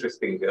of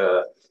interesting.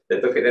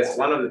 That okay, that's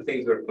one of the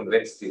things where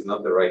convexity is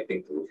not the right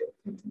thing to look at.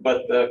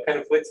 But kind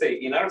of, let's say,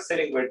 in our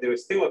setting where there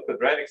is still a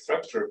quadratic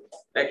structure,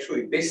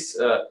 actually this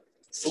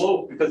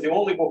slope, because you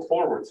only go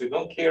forward, so you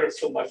don't care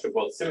so much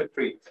about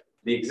symmetry,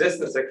 the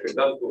existence actually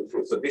does go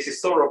through. So this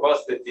is so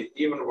robust that it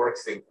even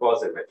works in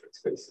quasi-metric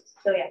spaces.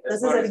 So yeah,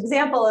 this is an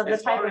example of the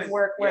type of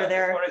work where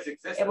they're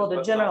able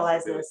to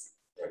generalize this.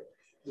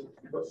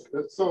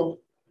 So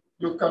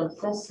you can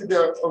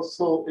consider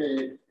also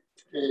a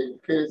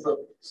case of,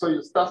 so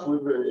you start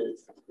with a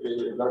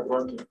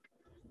Lagrangian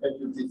and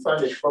you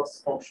define a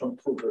cost function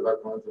through the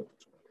Lagrangian.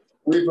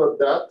 With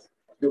that,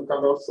 you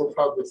can also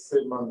have the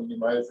same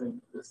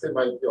minimizing, the same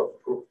idea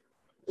of proof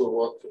to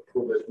what to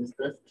prove an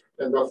instance.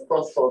 And of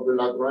course, for the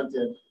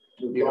Lagrangian,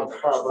 you don't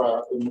have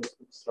a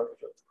Muslim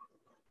structure.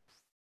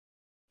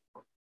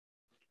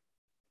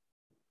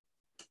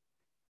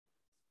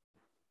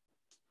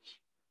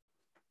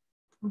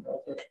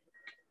 Okay.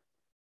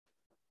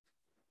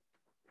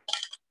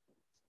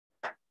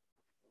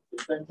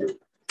 Thank you.